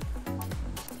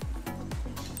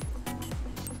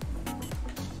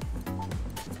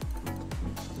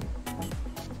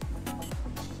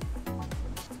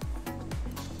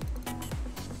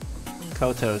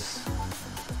 Kotos.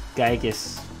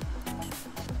 Gygus.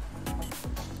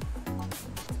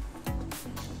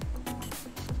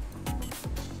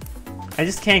 I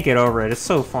just can't get over it. It's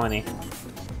so funny.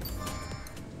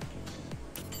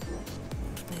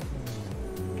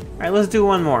 Alright, let's do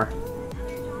one more.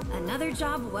 Another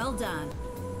job well done.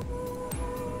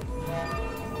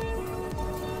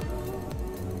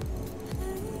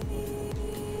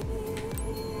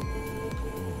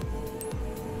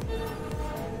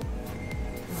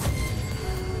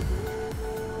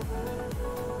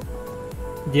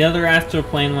 The other Astral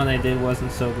Plane one I did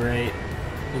wasn't so great.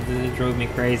 It drove me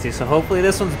crazy. So hopefully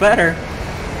this one's better,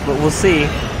 but we'll see.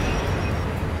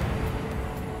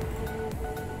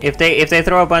 If they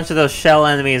throw a bunch of those shell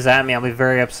enemies at me, I'll be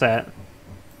very upset.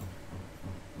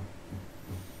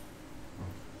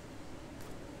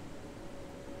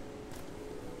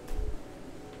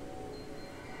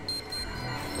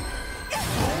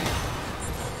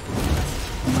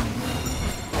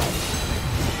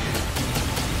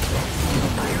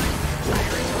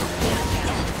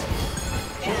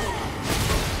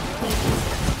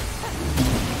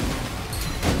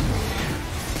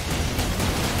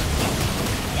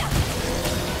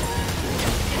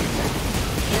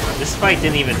 This fight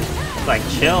didn't even, like,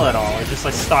 chill at all. It just,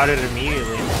 like, started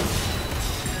immediately.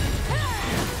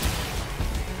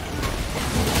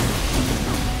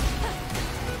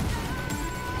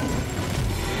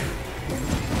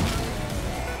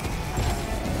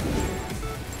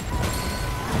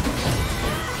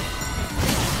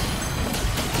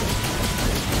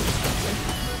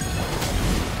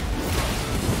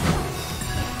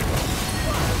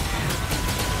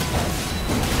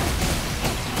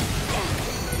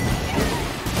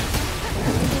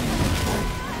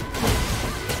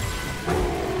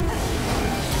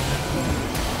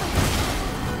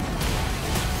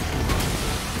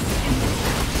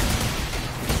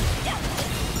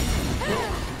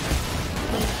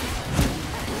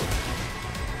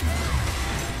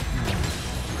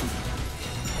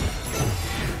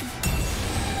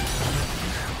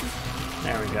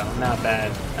 Not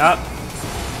bad. Oh!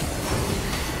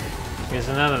 Here's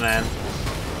another man.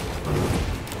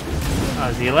 Oh,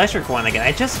 it's the electric one again.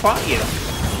 I just fought you.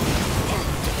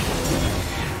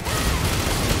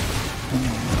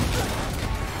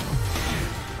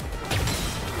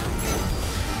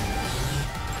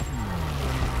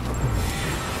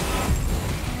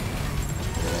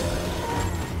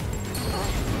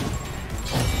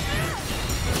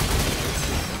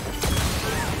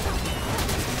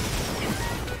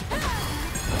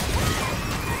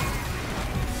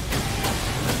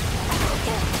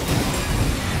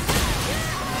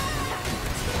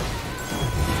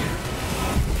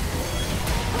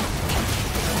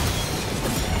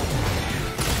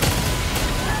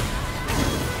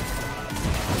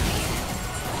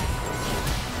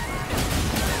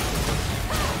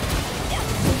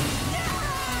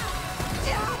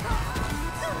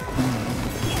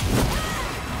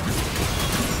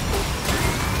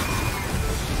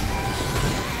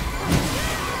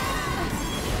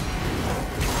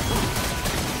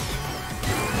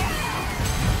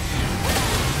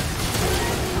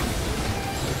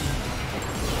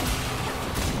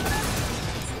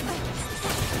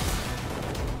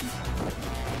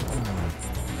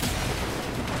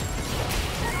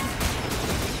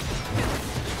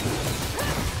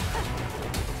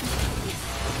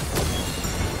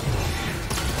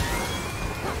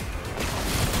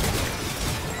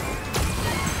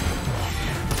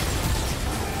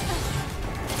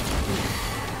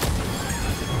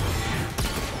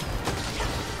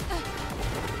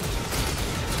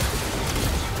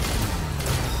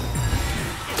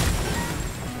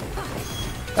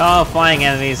 Oh, flying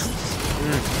enemies.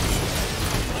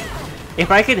 If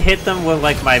I could hit them with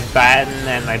like my baton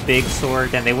and my big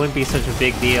sword, then they wouldn't be such a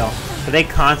big deal. But they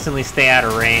constantly stay out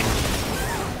of range.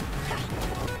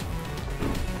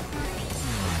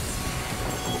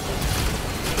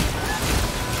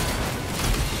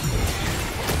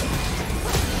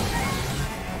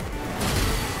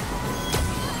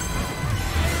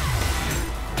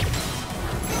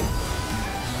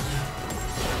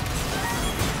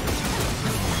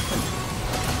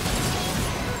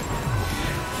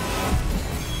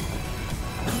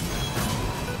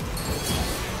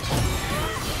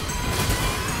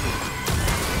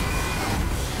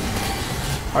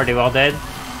 Are they all dead?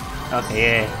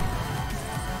 Okay,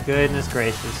 yeah. Goodness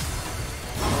gracious.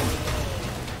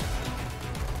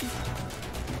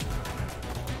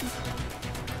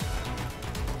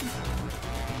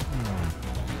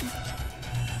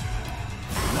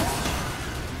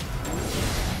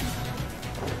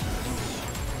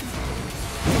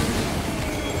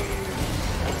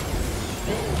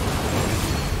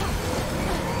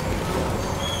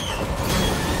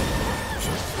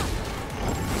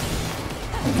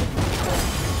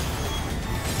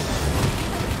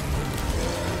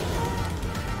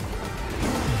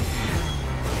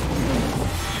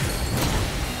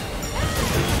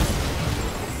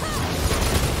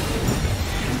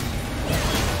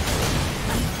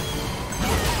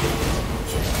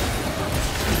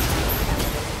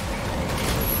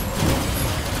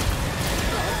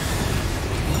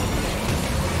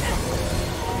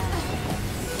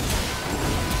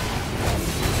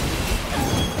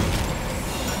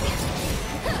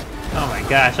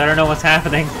 gosh, I don't know what's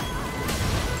happening.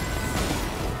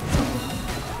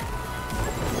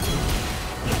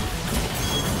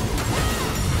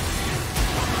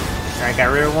 Alright,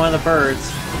 got rid of one of the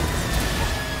birds.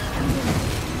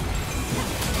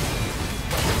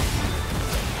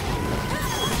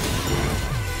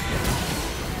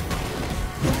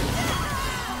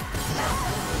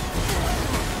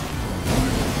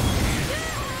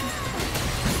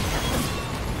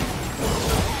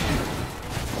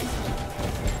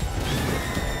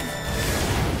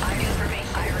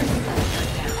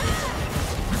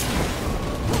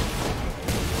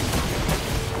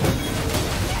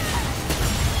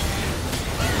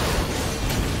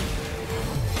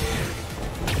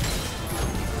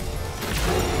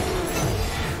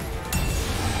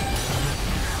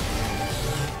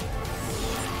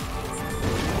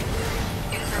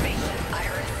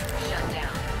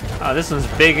 Oh, this one's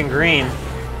big and green.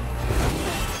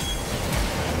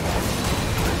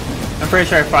 I'm pretty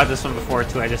sure I fought this one before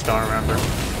too, I just don't remember.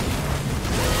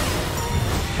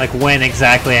 Like when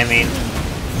exactly, I mean.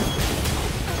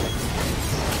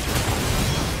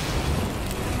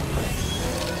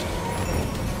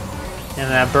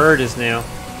 And that bird is new.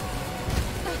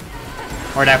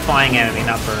 Or that flying enemy,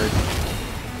 not bird.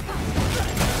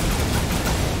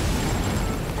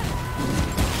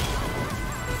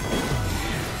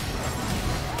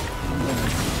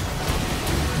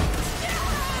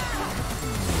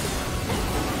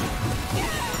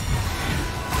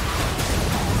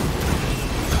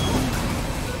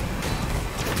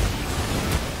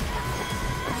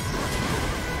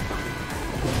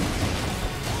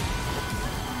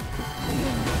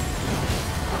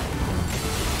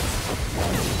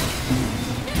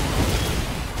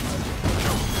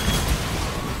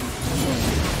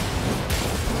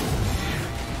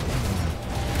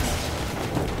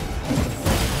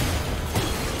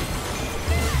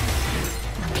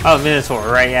 Oh, Minotaur,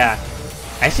 right, yeah.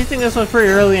 I actually think this one's pretty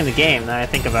early in the game, now I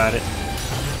think about it.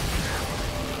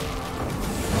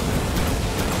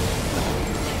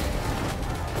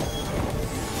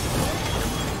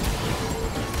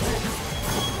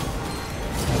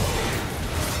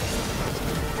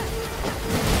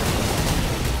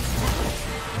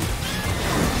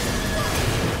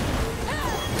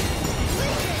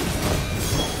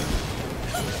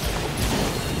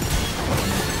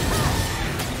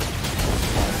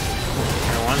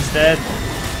 Dead.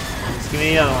 Just give me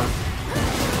the other one.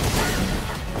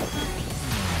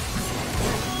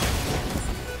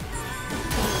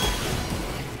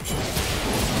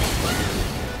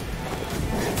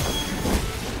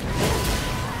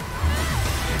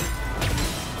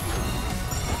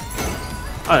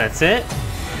 Oh, that's it?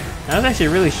 That was actually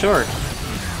really short.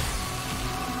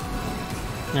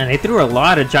 And they threw a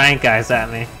lot of giant guys at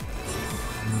me.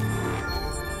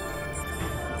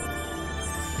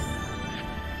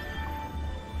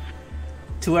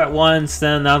 Two at once,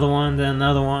 then another one, then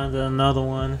another one, then another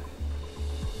one.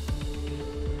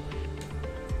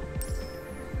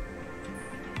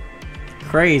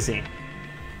 Crazy.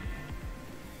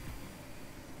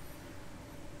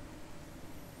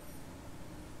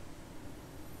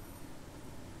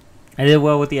 I did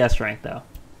well with the S rank though.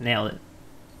 Nailed it.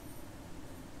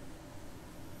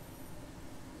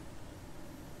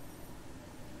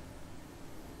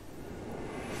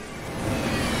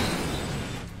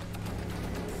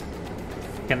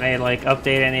 Can they like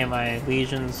update any of my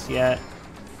legions yet?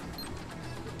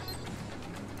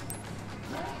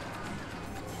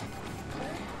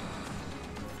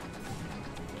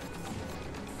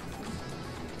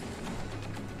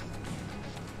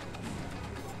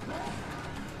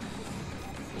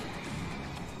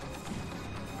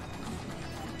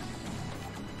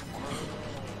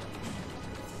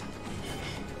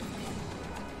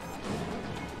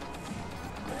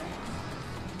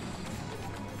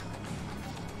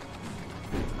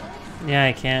 Yeah,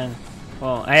 I can.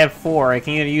 Well, I have 4. I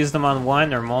can either use them on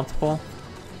one or multiple.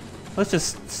 Let's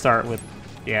just start with,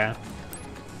 yeah.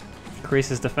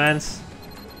 Increases defense.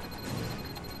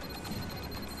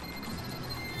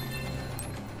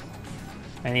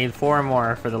 I need 4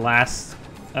 more for the last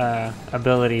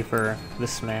ability for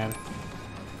this man.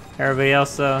 Everybody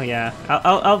else though, yeah.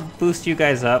 I'll boost you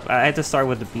guys up. I have to start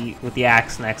with the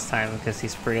axe next time because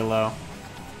he's pretty low.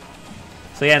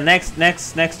 So yeah, next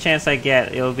chance I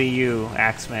get, it'll be you,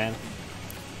 Axeman.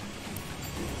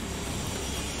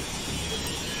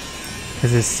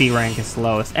 Because his C rank is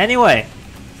lowest. Anyway,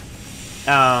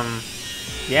 yeah,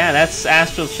 that's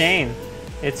Astral Chain.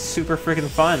 It's super freaking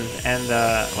fun, and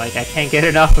like I can't get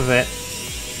enough of it.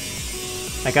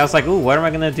 Like I was like, ooh, what am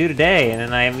I gonna do today? And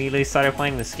then I immediately started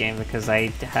playing this game because I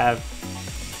have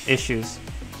issues.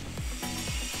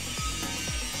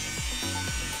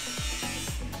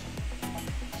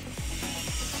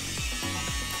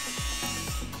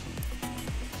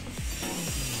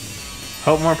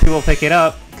 Hope more people pick it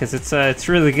up, because it's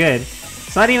really good.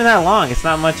 It's not even that long. It's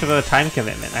not much of a time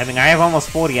commitment. I mean, I have almost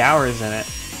 40 hours in it.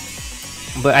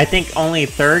 But I think only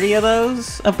 30 of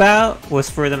those, about, was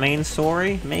for the main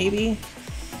story, maybe?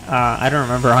 I don't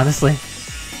remember, honestly.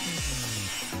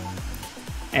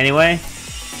 Anyway.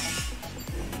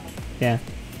 Yeah.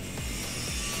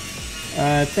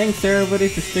 Thanks everybody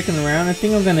for sticking around. I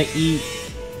think I'm gonna eat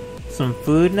some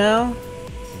food now.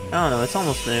 I don't know, it's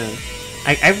almost noon.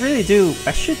 I really do,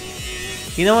 I should...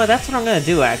 You know what, that's what I'm gonna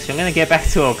do actually. I'm gonna get back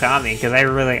to Okami, because I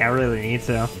really need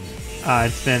to.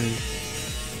 It's been...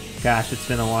 Gosh, it's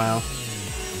been a while.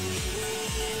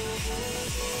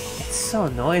 It's so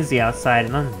noisy outside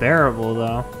and unbearable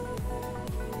though.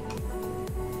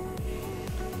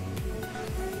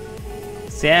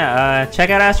 So yeah, check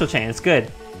out Astral Chain, it's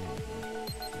good.